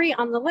number 3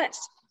 on the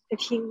list. If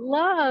he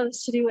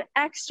loves to do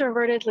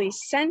extrovertedly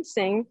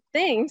sensing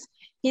things,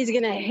 he's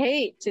going to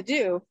hate to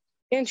do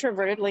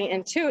introvertedly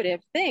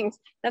intuitive things.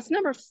 That's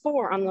number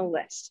 4 on the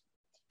list.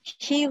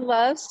 He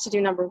loves to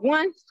do number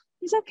 1.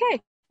 He's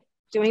okay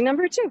doing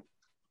number 2.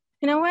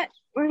 You know what?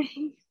 When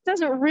he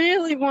doesn't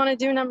really want to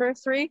do number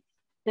 3,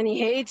 then he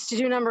hates to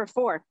do number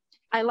 4.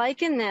 I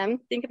liken them,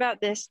 think about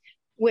this,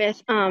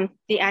 with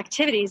the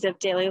activities of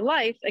daily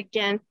life.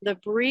 Again, the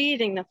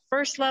breathing, the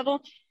first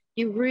level,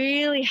 you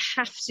really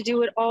have to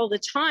do it all the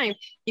time.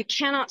 You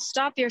cannot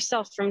stop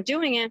yourself from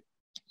doing it.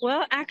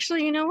 Well,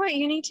 actually, you know what?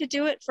 You need to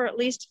do it for at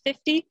least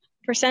 50%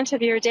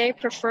 of your day,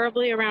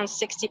 preferably around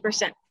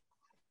 60%.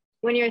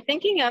 When you're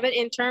thinking of it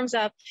in terms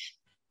of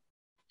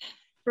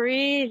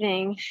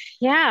breathing,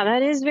 yeah,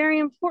 that is very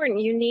important.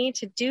 You need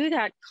to do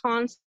that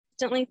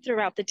constantly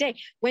throughout the day.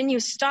 When you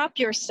stop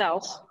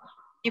yourself,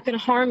 you can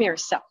harm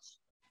yourself.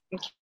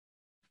 Okay.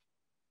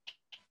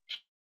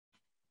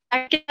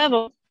 Second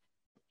level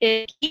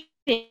is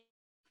eating.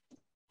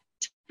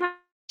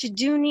 You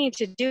do need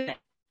to do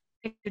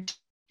it.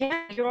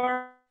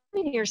 You're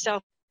harming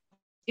yourself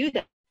to do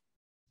that.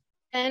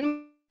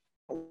 And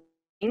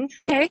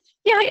okay,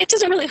 yeah, it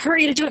doesn't really hurt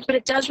you to do it, but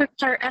it does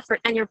require effort,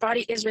 and your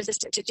body is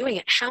resistant to doing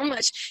it. How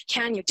much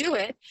can you do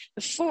it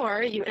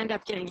before you end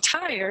up getting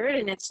tired?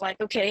 And it's like,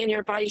 okay, and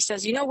your body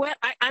says, you know what,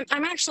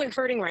 I'm actually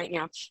hurting right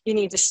now. You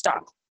need to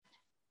stop.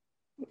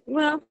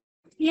 Well,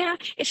 yeah,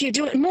 if you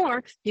do it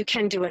more, you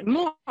can do it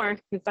more,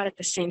 but at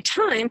the same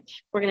time,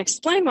 we're going to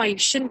explain why you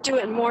shouldn't do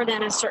it more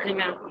than a certain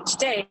amount each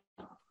day.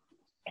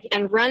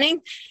 And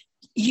running,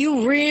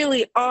 you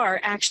really are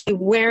actually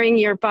wearing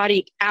your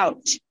body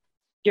out.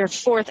 Your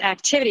 4th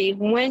activity,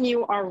 when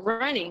you are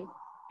running,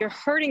 you're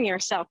hurting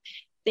yourself.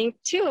 Think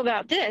too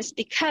about this,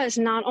 because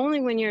not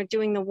only when you're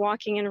doing the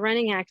walking and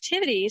running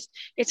activities,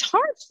 it's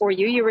hard for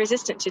you, you're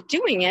resistant to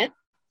doing it,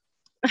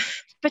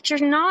 but you're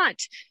not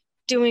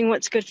doing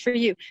what's good for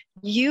you.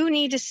 You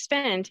need to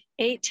spend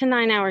 8 to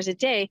 9 hours a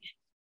day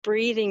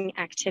breathing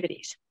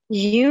activities.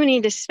 You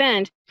need to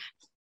spend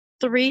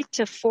 3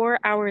 to 4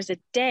 hours a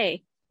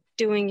day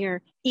doing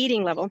your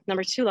eating level,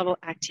 number 2 level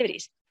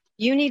activities.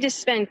 You need to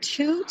spend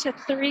 2 to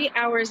 3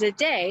 hours a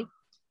day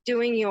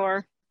doing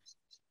your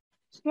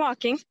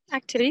walking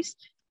activities,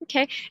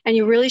 okay? And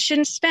you really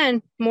shouldn't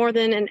spend more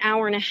than an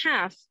hour and a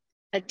half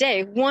a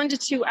day, 1 to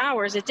 2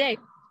 hours a day,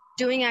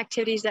 doing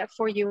activities that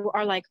for you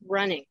are like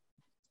running.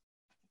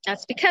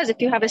 That's because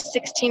if you have a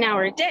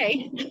 16-hour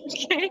day,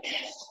 okay,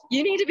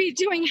 you need to be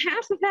doing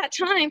half of that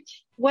time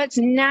what's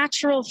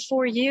natural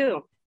for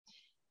you.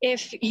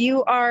 If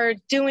you are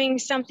doing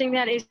something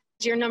that is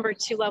your number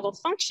 2 level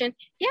function,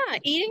 yeah,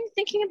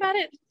 thinking about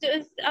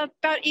it,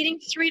 about eating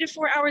 3 to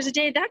 4 hours a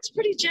day, that's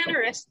pretty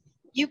generous.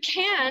 You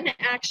can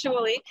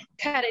actually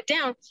cut it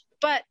down,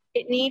 but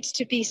it needs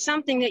to be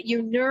something that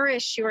you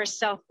nourish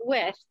yourself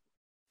with,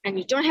 and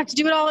you don't have to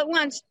do it all at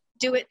once.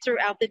 do it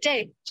throughout the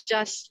day,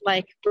 just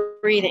like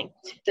breathing.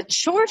 The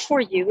chore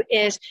for you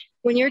is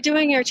when you're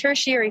doing your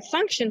tertiary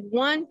function,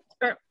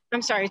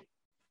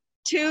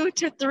 2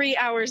 to 3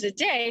 hours a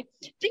day.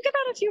 Think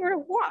about if you were to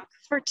walk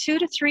for 2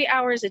 to 3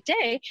 hours a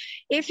day.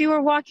 If you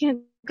were walking at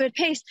a good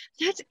pace,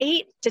 that's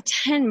 8 to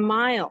 10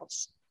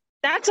 miles.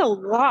 That's a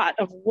lot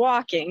of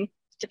walking,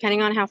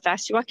 depending on how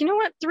fast you walk. You know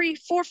what? 3,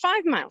 4,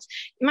 5 miles.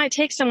 It might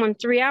take someone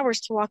 3 hours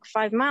to walk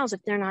 5 miles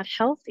if they're not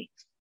healthy.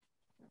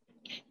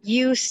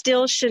 You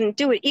still shouldn't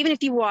do it. Even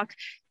if you walk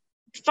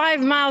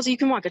 5 miles, you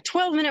can walk a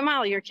 12-minute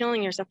mile, you're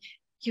killing yourself.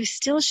 You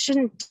still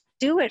shouldn't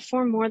do it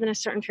for more than a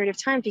certain period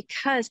of time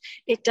because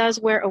it does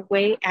wear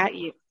away at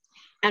you.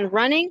 And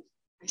running,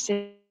 I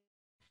say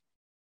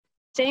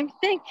same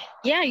thing.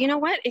 Yeah, you know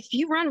what? If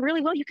you run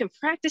really well, you can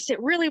practice it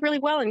really, really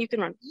well, and you can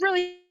run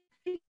really,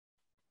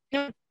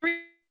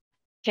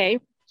 okay.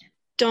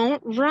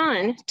 Don't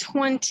run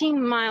 20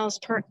 miles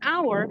per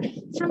hour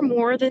for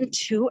more than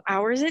 2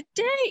 hours a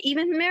day.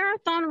 Even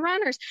marathon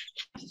runners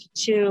have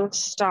to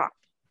stop.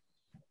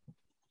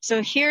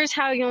 So here's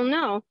how you'll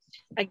know.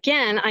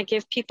 Again, I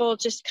give people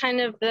just kind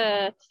of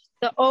the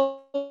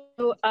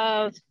overview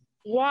of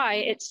why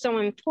it's so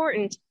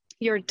important.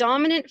 Your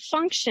dominant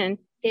function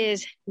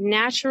is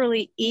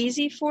naturally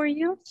easy for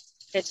you.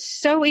 It's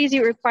so easy,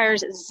 it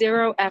requires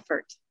zero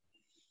effort.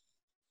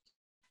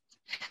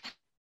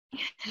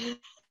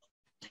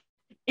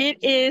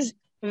 It is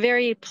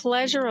very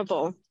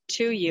pleasurable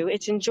to you.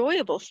 It's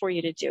enjoyable for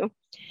you to do.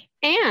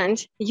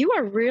 And you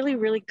are really,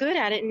 really good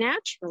at it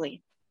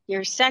naturally.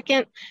 Your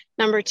second,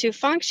 number 2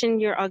 function,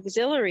 your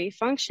auxiliary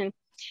function,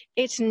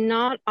 it's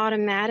not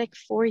automatic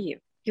for you.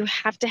 You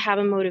have to have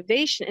a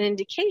motivation, an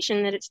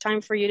indication that it's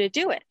time for you to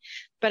do it.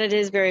 But it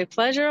is very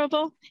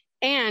pleasurable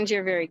and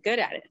you're very good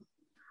at it.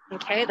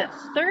 Okay, the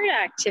third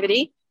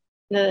activity,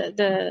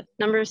 the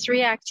number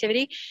 3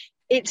 activity,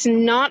 it's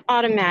not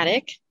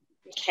automatic.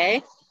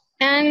 Okay,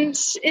 and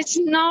it's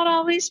not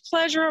always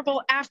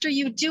pleasurable after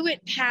you do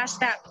it past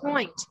that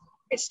point.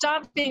 It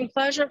stops being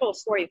pleasurable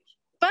for you.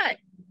 But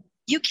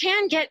you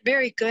can get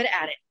very good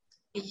at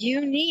it.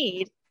 You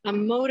need a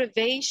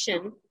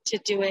motivation to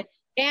do it,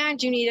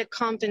 and you need a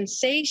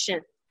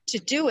compensation to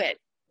do it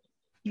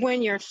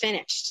when you're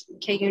finished.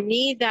 Okay, you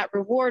need that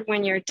reward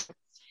when you're done.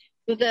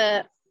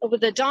 With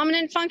the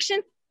dominant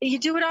function, you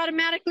do it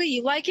automatically.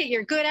 You like it.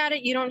 You're good at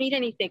it. You don't need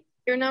anything.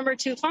 Your number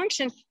 2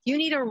 function, you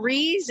need a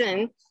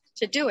reason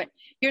to do it.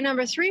 Your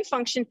number 3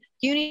 function,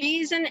 you need a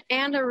reason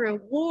and a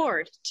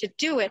reward to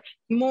do it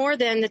more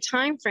than the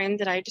time frame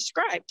that I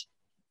described.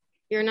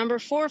 Your number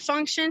 4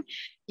 function,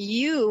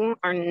 you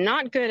are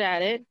not good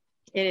at it.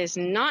 It is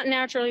not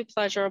naturally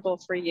pleasurable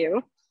for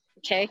you.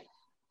 Okay.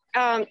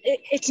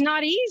 It's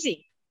not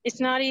easy. It's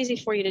not easy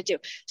for you to do.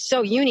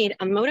 So you need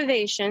a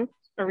motivation,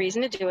 a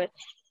reason to do it,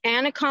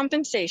 and a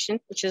compensation,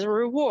 which is a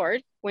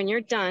reward when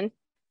you're done,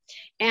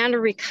 and a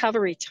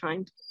recovery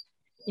time.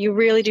 You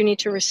really do need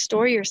to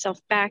restore yourself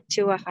back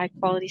to a high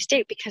quality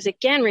state. Because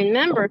again,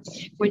 remember,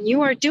 when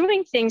you are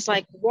doing things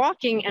like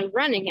walking and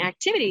running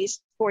activities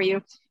for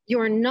you,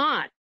 you're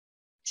not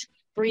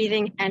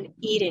breathing and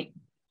eating.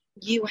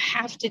 You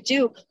have to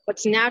do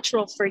what's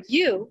natural for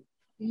you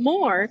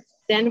more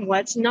than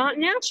what's not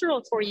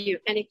natural for you.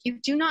 And if you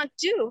do not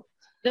do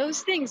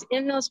those things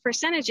in those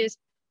percentages,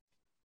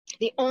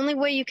 the only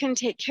way you can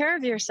take care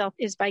of yourself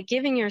is by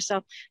giving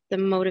yourself the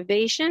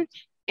motivation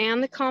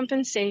and the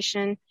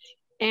compensation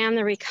and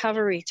the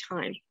recovery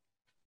time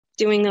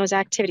doing those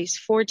activities,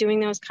 for doing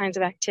those kinds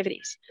of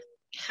activities.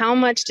 How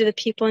much do the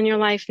people in your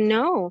life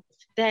know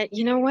that,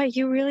 you know what,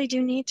 you really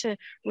do need to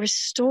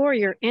restore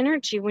your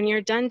energy when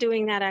you're done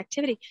doing that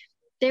activity?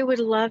 They would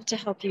love to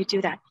help you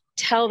do that.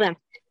 Tell them.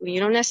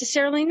 You don't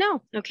necessarily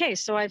know. Okay,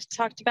 so I've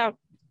talked about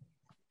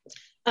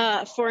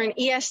for an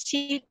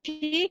ESTP,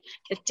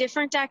 the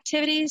different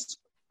activities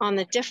on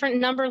the different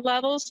number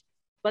levels.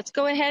 Let's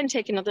go ahead and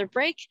take another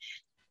break.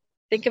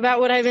 Think about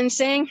what I've been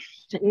saying.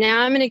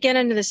 Now I'm going to get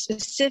into the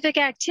specific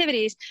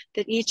activities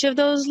that each of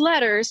those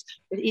letters,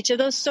 with each of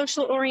those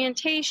social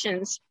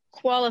orientations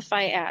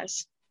qualify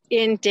as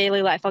in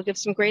daily life. I'll give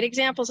some great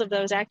examples of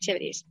those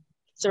activities.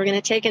 So we're going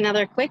to take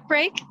another quick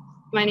break.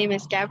 My name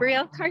is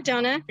Gabrielle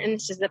Cardona, and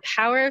this is The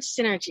Power of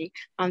Synergy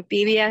on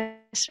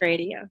BBS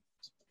Radio.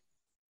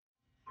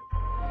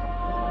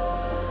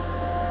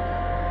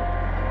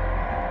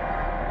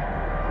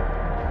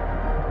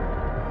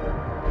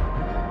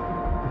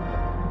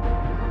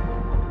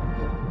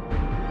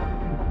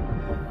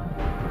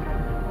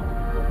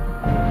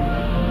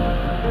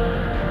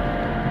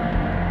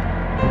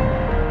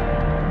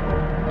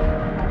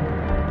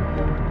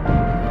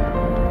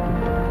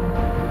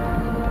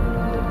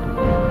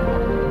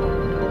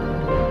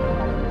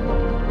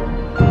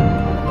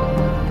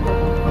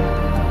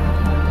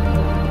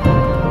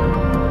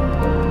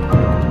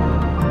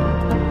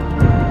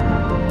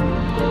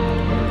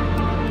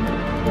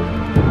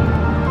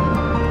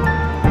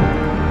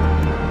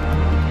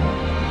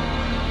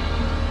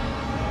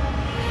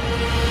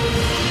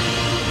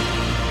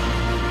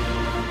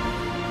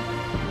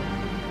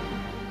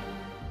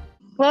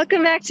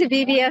 Welcome back to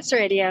BBS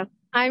Radio.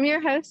 I'm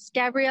your host,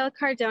 Gabrielle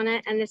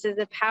Cardona, and this is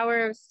The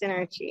Power of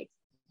Synergy.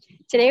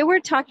 Today, we're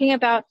talking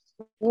about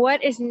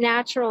what is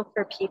natural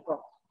for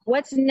people.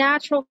 What's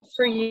natural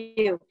for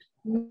you,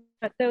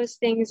 what those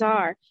things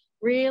are,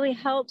 really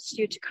helps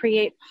you to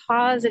create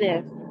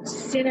positive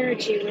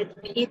synergy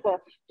with people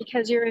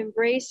because you're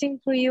embracing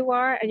who you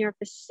are and you're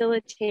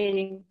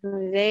facilitating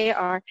who they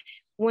are.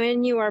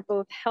 When you are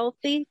both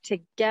healthy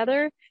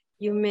together,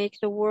 you make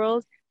the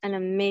world an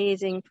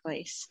amazing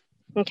place.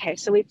 Okay,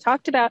 so we've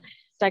talked about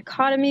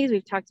dichotomies,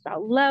 we've talked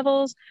about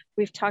levels,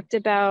 we've talked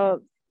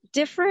about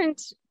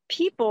different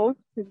people,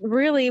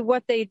 really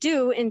what they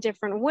do in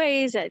different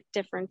ways at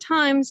different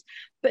times,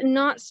 but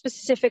not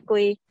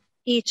specifically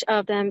each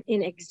of them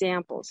in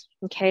examples.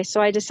 Okay, so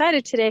I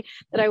decided today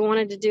that I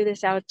wanted to do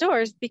this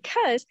outdoors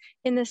because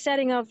in the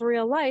setting of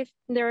real life,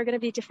 there are going to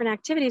be different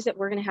activities that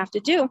we're going to have to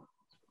do.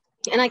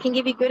 And I can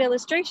give you good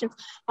illustrations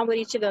on what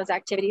each of those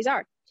activities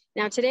are.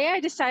 Now, today I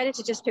decided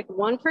to just pick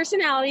one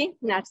personality,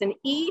 and that's an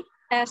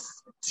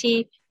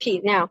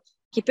ESTP. Now,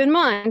 keep in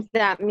mind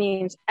that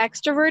means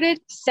extroverted,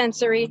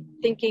 sensory,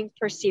 thinking,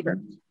 perceiver.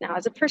 Now,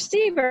 as a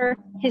perceiver,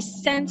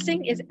 his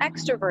sensing is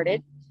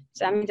extroverted.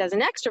 So that means as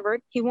an extrovert,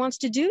 he wants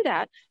to do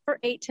that for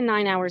 8 to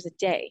 9 hours a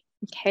day.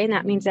 Okay, and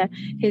that means that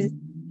his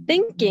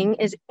thinking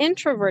is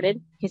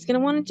introverted. He's going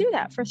to want to do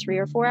that for 3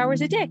 or 4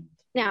 hours a day.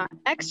 Now,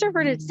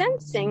 extroverted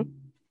sensing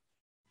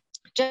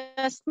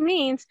just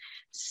means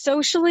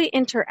socially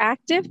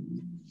interactive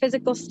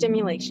physical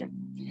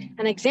stimulation.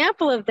 An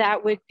example of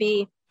that would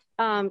be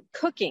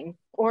cooking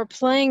or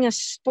playing a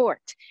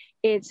sport.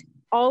 It's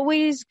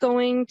always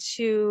going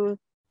to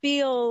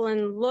feel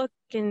and look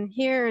and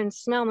hear and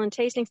smell and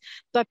taste things,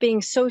 but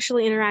being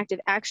socially interactive,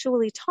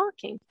 actually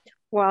talking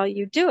while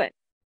you do it.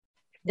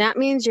 That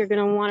means you're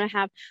going to want to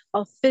have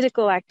a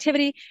physical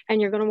activity and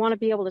you're going to want to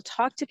be able to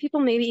talk to people,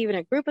 maybe even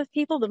a group of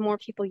people. The more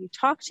people you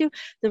talk to,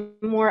 the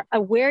more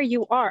aware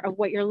you are of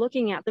what you're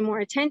looking at, the more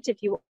attentive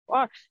you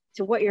are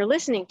to what you're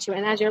listening to.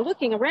 And as you're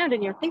looking around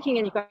and you're thinking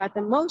and you've got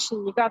the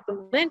motion, you've got the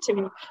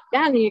momentum,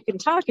 and you can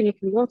talk and you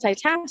can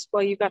multitask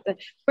while you've got the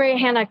great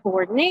hand-eye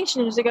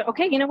coordination. And you go,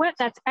 okay, you know what?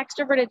 That's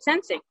extroverted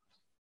sensing.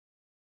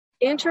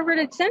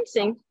 Introverted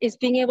sensing is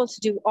being able to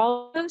do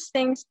all those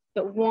things,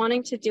 but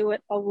wanting to do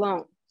it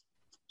alone.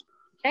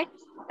 Okay,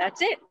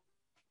 that's it.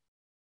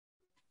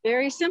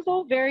 Very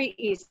simple, very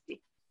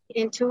easy.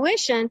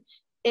 Intuition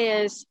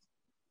is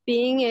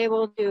being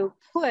able to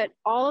put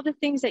all of the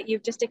things that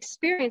you've just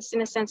experienced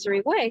in a sensory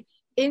way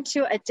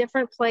into a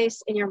different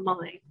place in your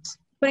mind,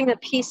 putting the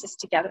pieces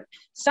together.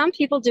 Some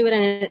people do it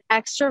in an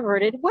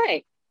extroverted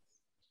way.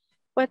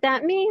 What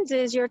that means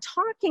is you're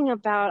talking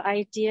about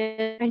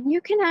ideas and you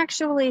can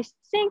actually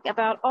think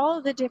about all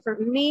of the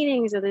different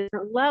meanings of the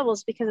different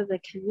levels because of the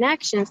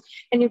connections.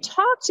 And you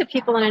talk to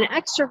people in an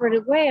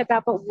extroverted way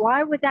about, but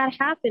why would that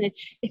happen? And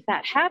if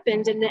that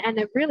happened, and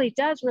it really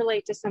does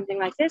relate to something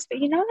like this, but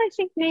you know, I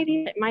think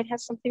maybe it might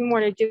have something more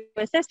to do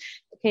with this.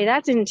 Okay,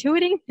 that's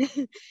intuiting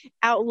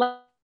out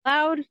loud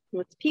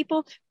with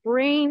people,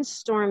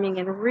 brainstorming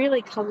and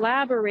really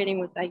collaborating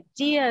with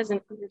ideas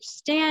and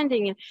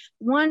understanding and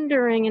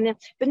wondering,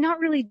 but not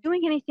really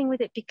doing anything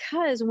with it,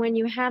 because when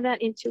you have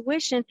that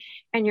intuition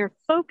and you're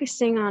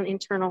focusing on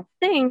internal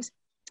things,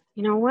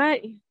 you know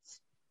what?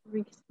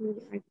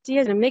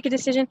 Ideas and make a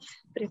decision.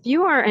 But if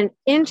you are an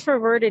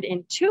introverted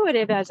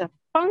intuitive as a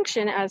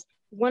function, as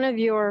one of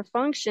your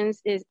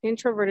functions is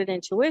introverted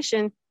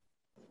intuition,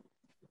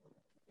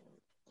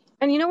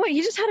 and you know what?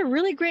 You just had a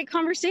really great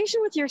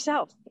conversation with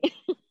yourself. You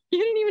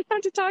didn't even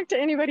have to talk to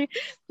anybody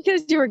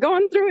because you were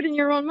going through it in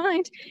your own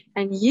mind.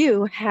 And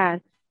you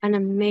had an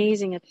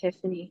amazing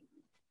epiphany.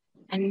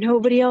 And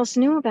nobody else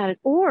knew about it.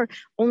 Or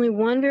only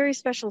one very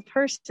special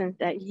person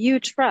that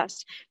you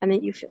trust and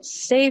that you feel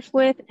safe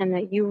with and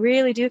that you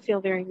really do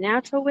feel very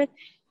natural with.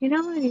 You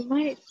know, and you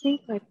might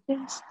think like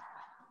this.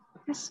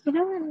 Because, you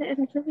know,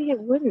 and really it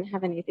wouldn't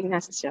have anything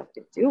necessarily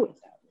to do with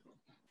that.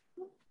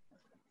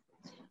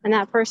 And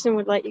that person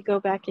would let you go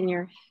back in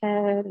your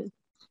head.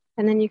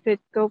 And then you could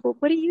go, well,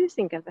 what do you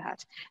think of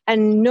that?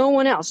 And no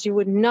one else. You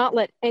would not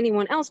let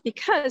anyone else,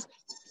 because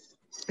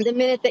the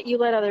minute that you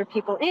let other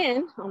people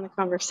in on the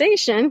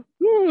conversation,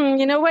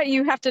 you know what?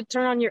 You have to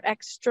turn on your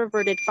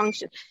extroverted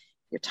function.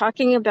 You're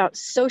talking about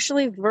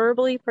socially,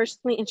 verbally,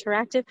 personally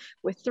interactive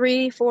with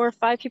 3, 4,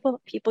 5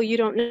 people you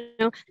don't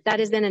know.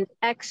 That is then an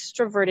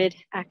extroverted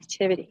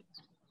activity.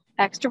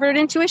 Extroverted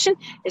intuition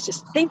is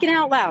just thinking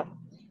out loud.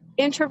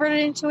 Introverted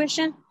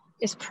intuition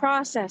is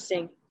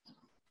processing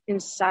in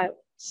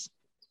silence.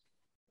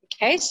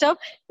 Okay, so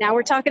now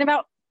we're talking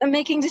about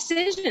making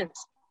decisions.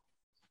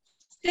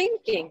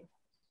 Thinking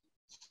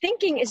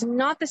is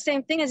not the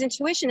same thing as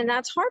intuition, and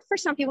that's hard for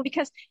some people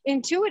because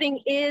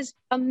intuiting is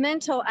a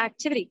mental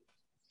activity.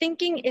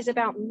 Thinking is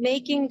about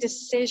making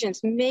decisions,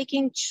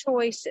 making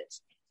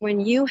choices. When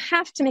you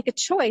have to make a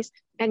choice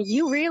and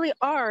you really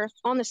are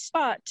on the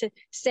spot to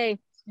say,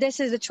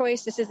 this is a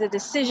choice, this is a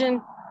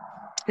decision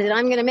that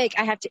I'm going to make,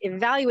 I have to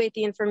evaluate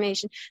the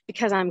information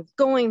because I'm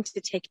going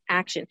to take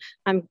action.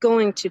 I'm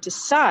going to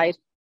decide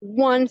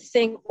one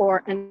thing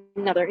or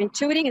another.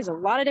 Intuiting is a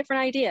lot of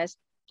different ideas.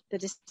 The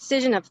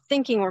decision of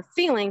thinking or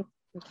feeling,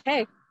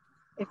 okay,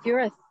 if you're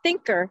a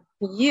thinker,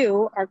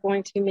 you are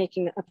going to be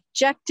making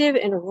objective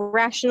and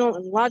rational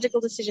and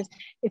logical decisions.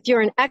 If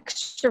you're an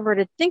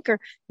extroverted thinker,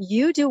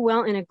 you do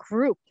well in a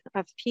group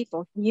of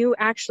people. You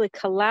actually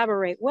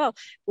collaborate well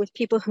with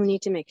people who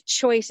need to make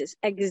choices,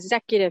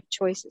 executive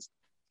choices.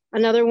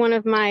 Another one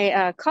of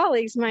my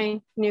colleagues,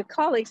 my new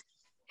colleagues,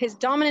 his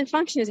dominant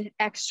function is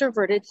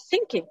extroverted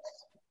thinking.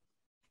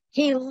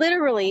 He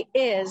literally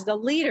is the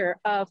leader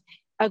of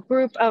a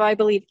group of, I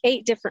believe,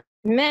 8 different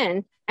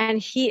men, and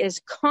he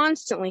is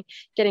constantly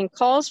getting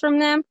calls from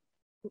them,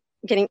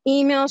 getting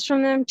emails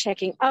from them,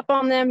 checking up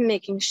on them,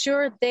 making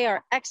sure they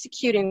are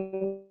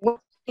executing what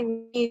they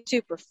need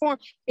to perform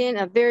in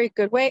a very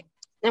good way.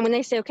 And when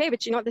they say, okay,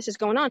 but you know what, this is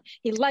going on,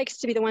 he likes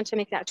to be the one to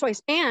make that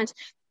choice. And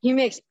he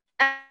makes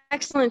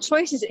excellent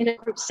choices in a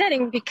group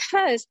setting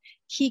because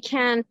he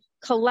can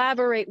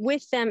collaborate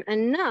with them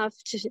enough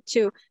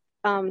to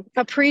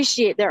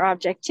appreciate their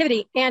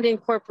objectivity and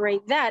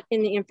incorporate that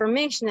in the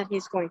information that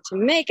he's going to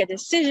make a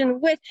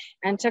decision with,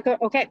 and to go,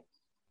 okay,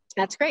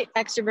 that's great.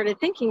 Extroverted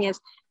thinking is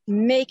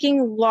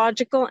making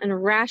logical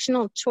and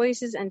rational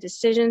choices and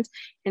decisions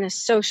in a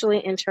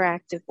socially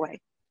interactive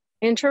way.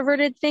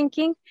 Introverted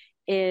thinking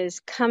is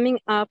coming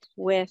up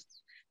with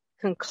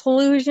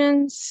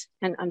conclusions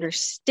and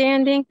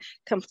understanding,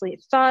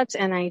 complete thoughts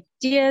and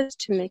ideas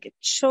to make a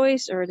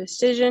choice or a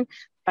decision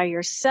by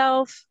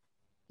yourself.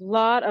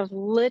 Lot of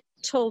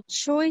little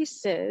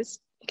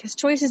choices, because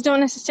choices don't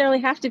necessarily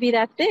have to be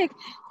that big.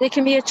 They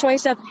can be a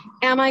choice of,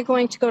 am I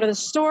going to go to the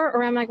store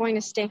or am I going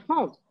to stay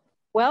home?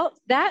 Well,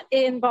 that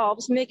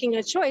involves making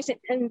a choice. It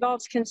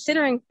involves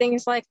considering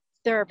things like,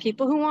 there are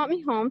people who want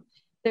me home.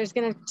 There's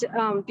going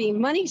to be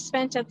money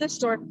spent at the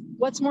store.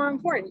 What's more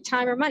important,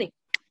 time or money?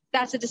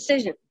 That's a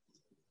decision.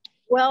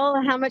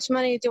 Well, how much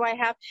money do I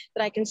have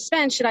that I can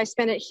spend? Should I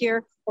spend it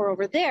here or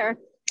over there?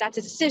 That's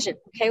a decision.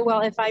 Okay,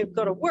 well, if I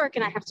go to work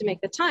and I have to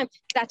make the time,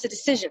 that's a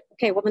decision.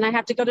 Okay, well, then I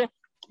have to go to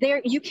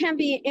there. You can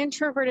be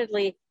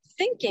introvertedly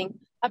thinking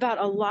about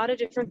a lot of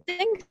different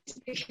things,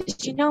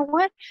 because you know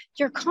what?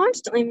 You're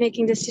constantly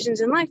making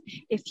decisions in life.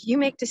 If you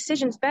make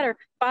decisions better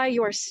by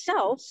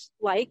yourself,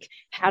 like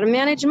how to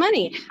manage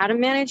money, how to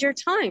manage your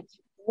time,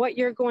 what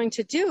you're going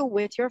to do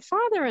with your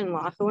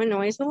father-in-law who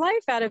annoys the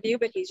life out of you,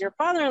 but he's your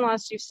father-in-law,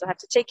 so you still have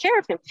to take care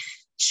of him.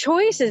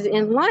 Choices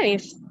in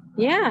life.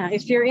 Yeah,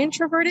 if you're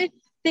introverted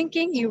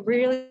thinking, you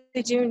really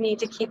do need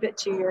to keep it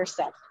to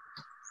yourself.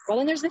 Well,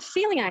 then there's the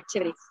feeling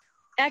activity.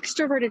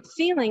 Extroverted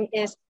feeling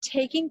is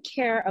taking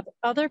care of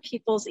other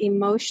people's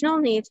emotional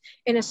needs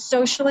in a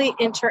socially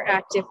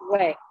interactive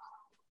way.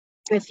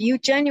 If you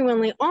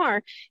genuinely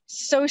are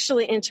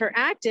socially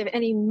interactive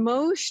and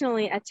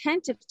emotionally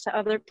attentive to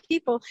other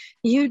people,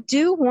 you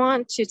do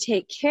want to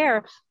take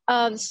care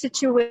of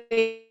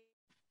situations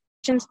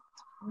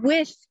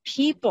with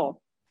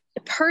people,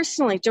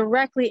 personally,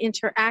 directly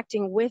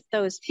interacting with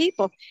those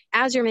people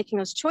as you're making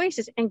those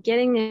choices and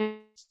getting their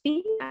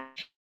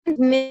feedback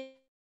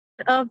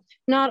of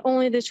not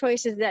only the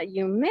choices that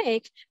you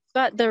make,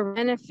 but the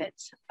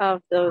benefits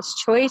of those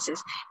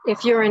choices.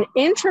 If you're an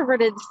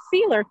introverted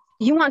feeler,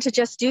 you want to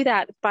just do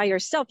that by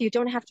yourself. You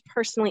don't have to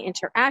personally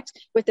interact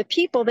with the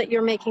people that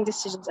you're making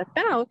decisions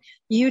about.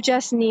 You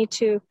just need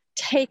to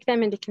take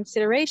them into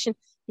consideration.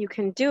 You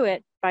can do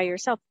it by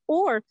yourself.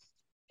 Or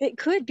it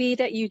could be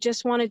that you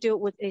just want to do it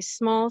with a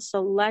small,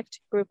 select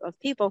group of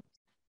people,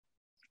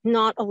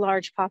 not a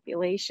large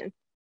population.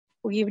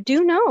 Well, you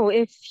do know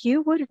if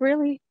you would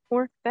really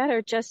work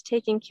better just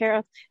taking care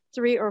of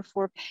 3 or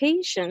 4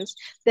 patients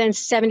than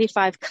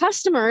 75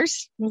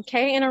 customers,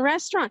 okay, in a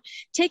restaurant.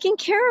 Taking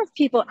care of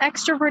people,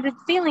 extroverted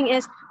feeling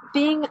is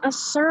being a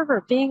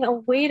server, being a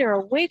waiter, a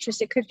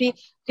waitress. It could be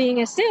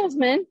being a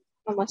salesman,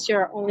 unless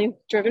you're only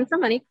driven for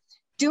money,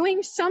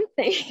 doing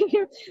something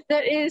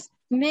that is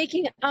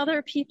making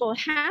other people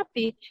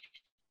happy.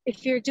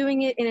 If you're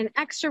doing it in an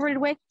extroverted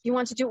way, you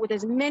want to do it with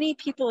as many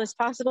people as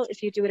possible.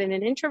 If you do it in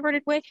an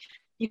introverted way,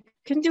 you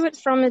can do it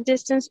from a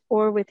distance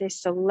or with a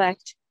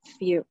select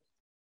few.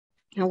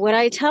 And what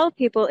I tell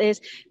people is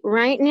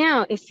right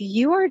now, if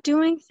you are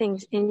doing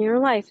things in your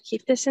life,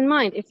 keep this in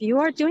mind. If you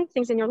are doing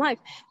things in your life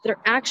that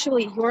are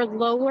actually your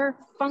lower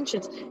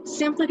functions,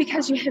 simply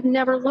because you have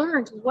never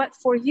learned what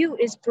for you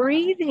is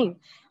breathing,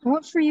 and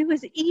what for you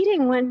is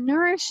eating, what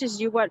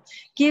nourishes you, what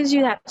gives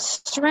you that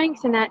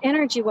strength and that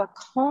energy, what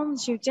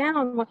calms you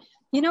down.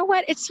 You know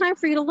what? It's time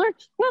for you to learn.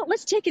 Well,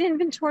 let's take an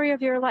inventory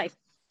of your life.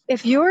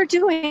 If you're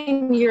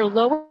doing your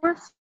lower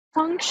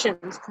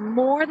functions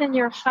more than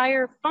your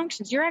higher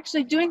functions, you're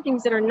actually doing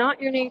things that are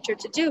not your nature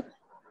to do.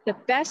 The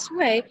best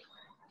way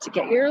to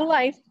get your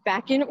life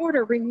back in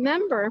order,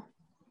 remember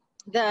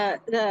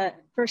the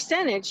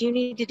percentage, you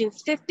need to do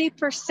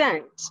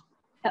 50%,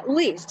 at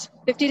least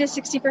 50 to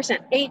 60%,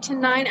 8 to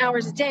 9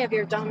 hours a day of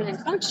your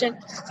dominant function.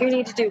 You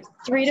need to do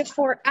 3 to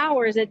 4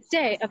 hours a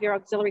day of your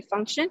auxiliary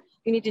function.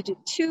 You need to do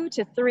 2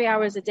 to 3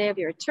 hours a day of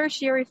your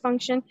tertiary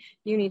function.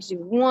 You need to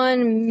do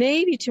 1,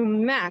 maybe 2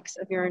 max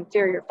of your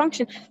inferior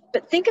function.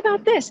 But think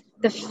about this.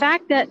 The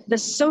fact that the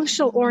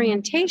social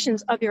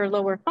orientations of your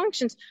lower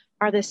functions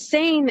are the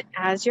same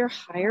as your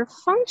higher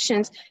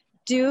functions.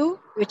 Do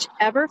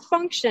whichever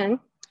function,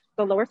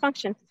 the lower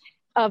function,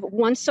 of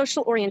one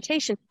social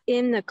orientation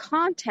in the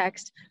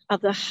context of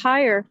the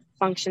higher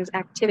functions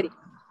activity.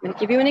 I'm going to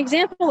give you an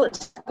example.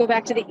 Let's go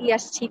back to the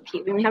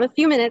ESTP. We only have a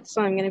few minutes,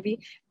 so I'm going to be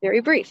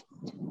very brief.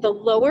 The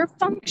lower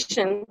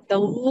function, the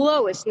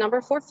lowest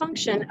number 4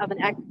 function of an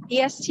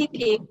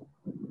ESTP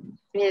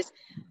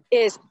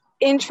is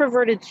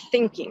introverted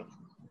thinking.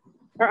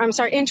 Or I'm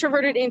sorry,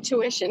 introverted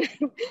intuition.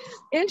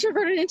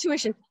 Introverted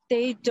intuition.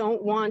 They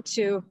don't want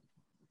to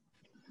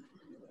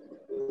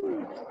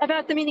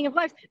about the meaning of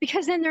life,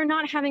 because then they're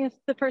not having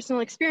the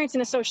personal experience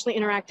in a socially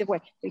interactive way.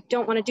 They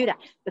don't want to do that.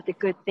 But the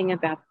good thing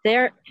about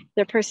their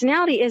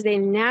personality is they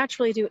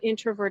naturally do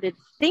introverted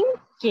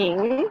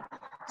thinking.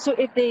 So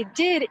if they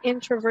did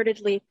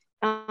introvertedly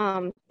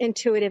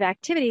intuitive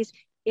activities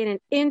in an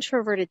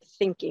introverted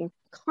thinking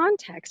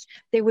context,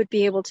 they would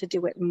be able to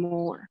do it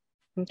more.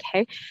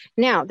 Okay.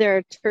 Now,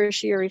 their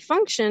tertiary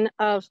function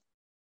of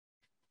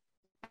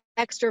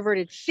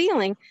extroverted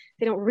feeling,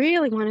 they don't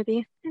really want to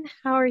be, and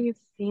how are you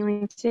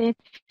feeling today?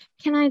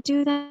 Can I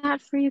do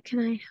that for you? Can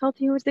I help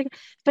you with it?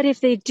 But if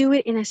they do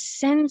it in a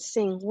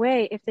sensing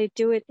way, if they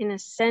do it in a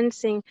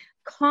sensing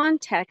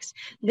context,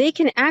 they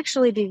can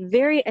actually be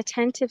very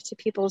attentive to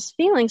people's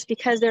feelings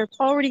because they're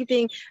already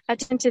being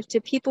attentive to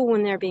people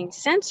when they're being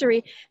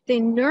sensory. They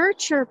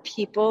nurture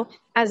people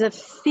as a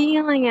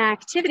feeling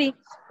activity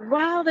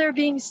while they're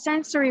being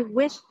sensory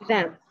with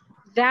them.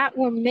 That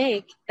will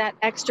make that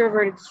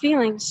extroverted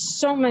feeling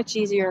so much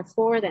easier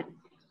for them.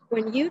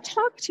 When you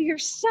talk to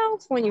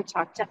yourself, when you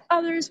talk to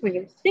others, when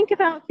you think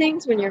about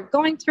things, when you're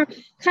going through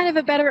kind of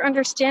a better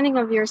understanding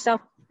of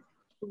yourself,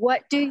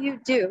 what do you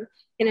do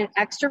in an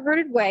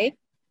extroverted way?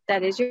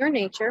 That is your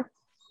nature.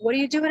 What do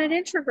you do in an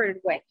introverted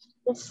way?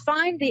 Well,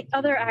 find the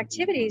other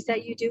activities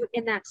that you do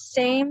in that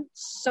same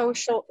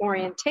social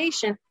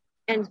orientation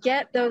and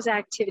get those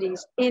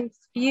activities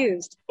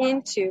infused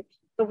into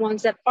the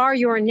ones that are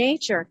your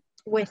nature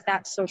with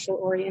that social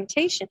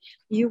orientation.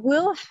 You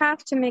will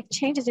have to make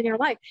changes in your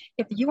life.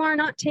 If you are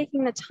not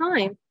taking the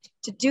time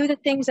to do the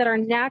things that are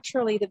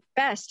naturally the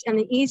best and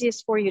the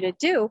easiest for you to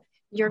do,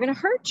 you're going to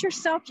hurt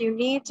yourself. You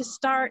need to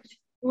start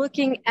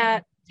looking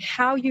at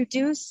how you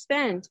do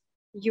spend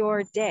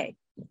your day.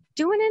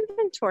 Do an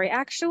inventory,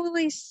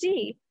 actually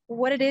see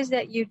what it is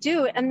that you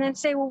do, and then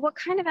say, well, what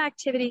kind of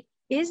activity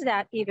is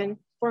that even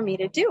for me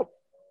to do?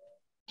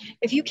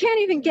 If you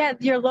can't even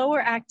get your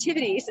lower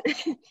activities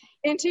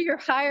into your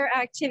higher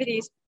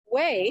activities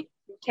way,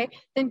 okay,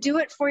 then do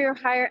it for your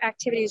higher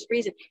activities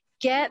reason.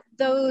 Get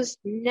those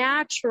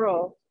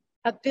natural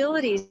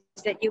abilities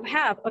that you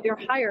have of your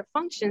higher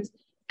functions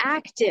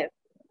active.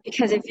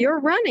 Because if you're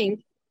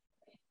running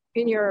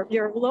in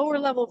your lower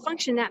level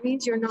function, that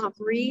means you're not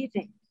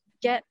breathing.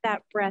 Get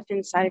that breath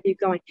inside of you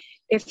going.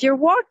 If you're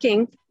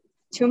walking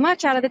too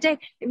much out of the day,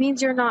 it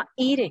means you're not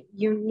eating.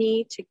 You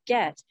need to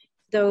get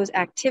those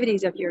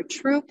activities of your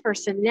true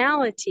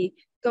personality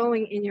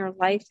going in your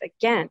life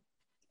again.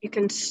 You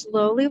can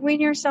slowly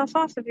wean yourself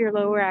off of your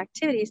lower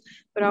activities,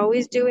 but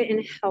always do it in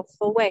a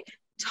helpful way.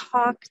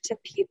 Talk to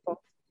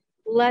people.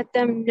 Let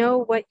them know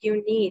what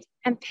you need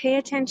and pay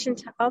attention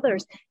to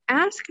others.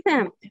 Ask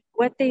them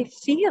what they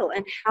feel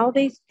and how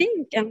they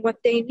think and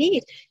what they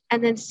need.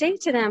 And then say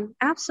to them,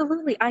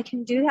 absolutely, I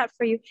can do that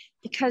for you,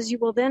 because you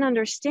will then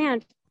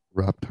understand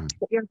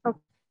that you're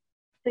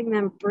helping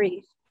them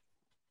breathe.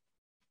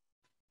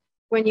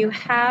 When you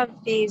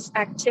have these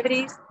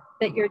activities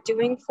that you're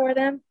doing for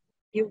them,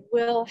 you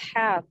will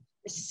have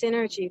a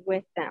synergy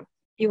with them.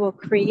 You will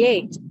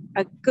create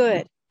a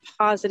good,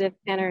 positive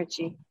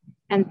energy.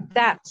 And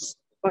that's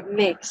what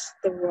makes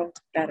the world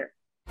better.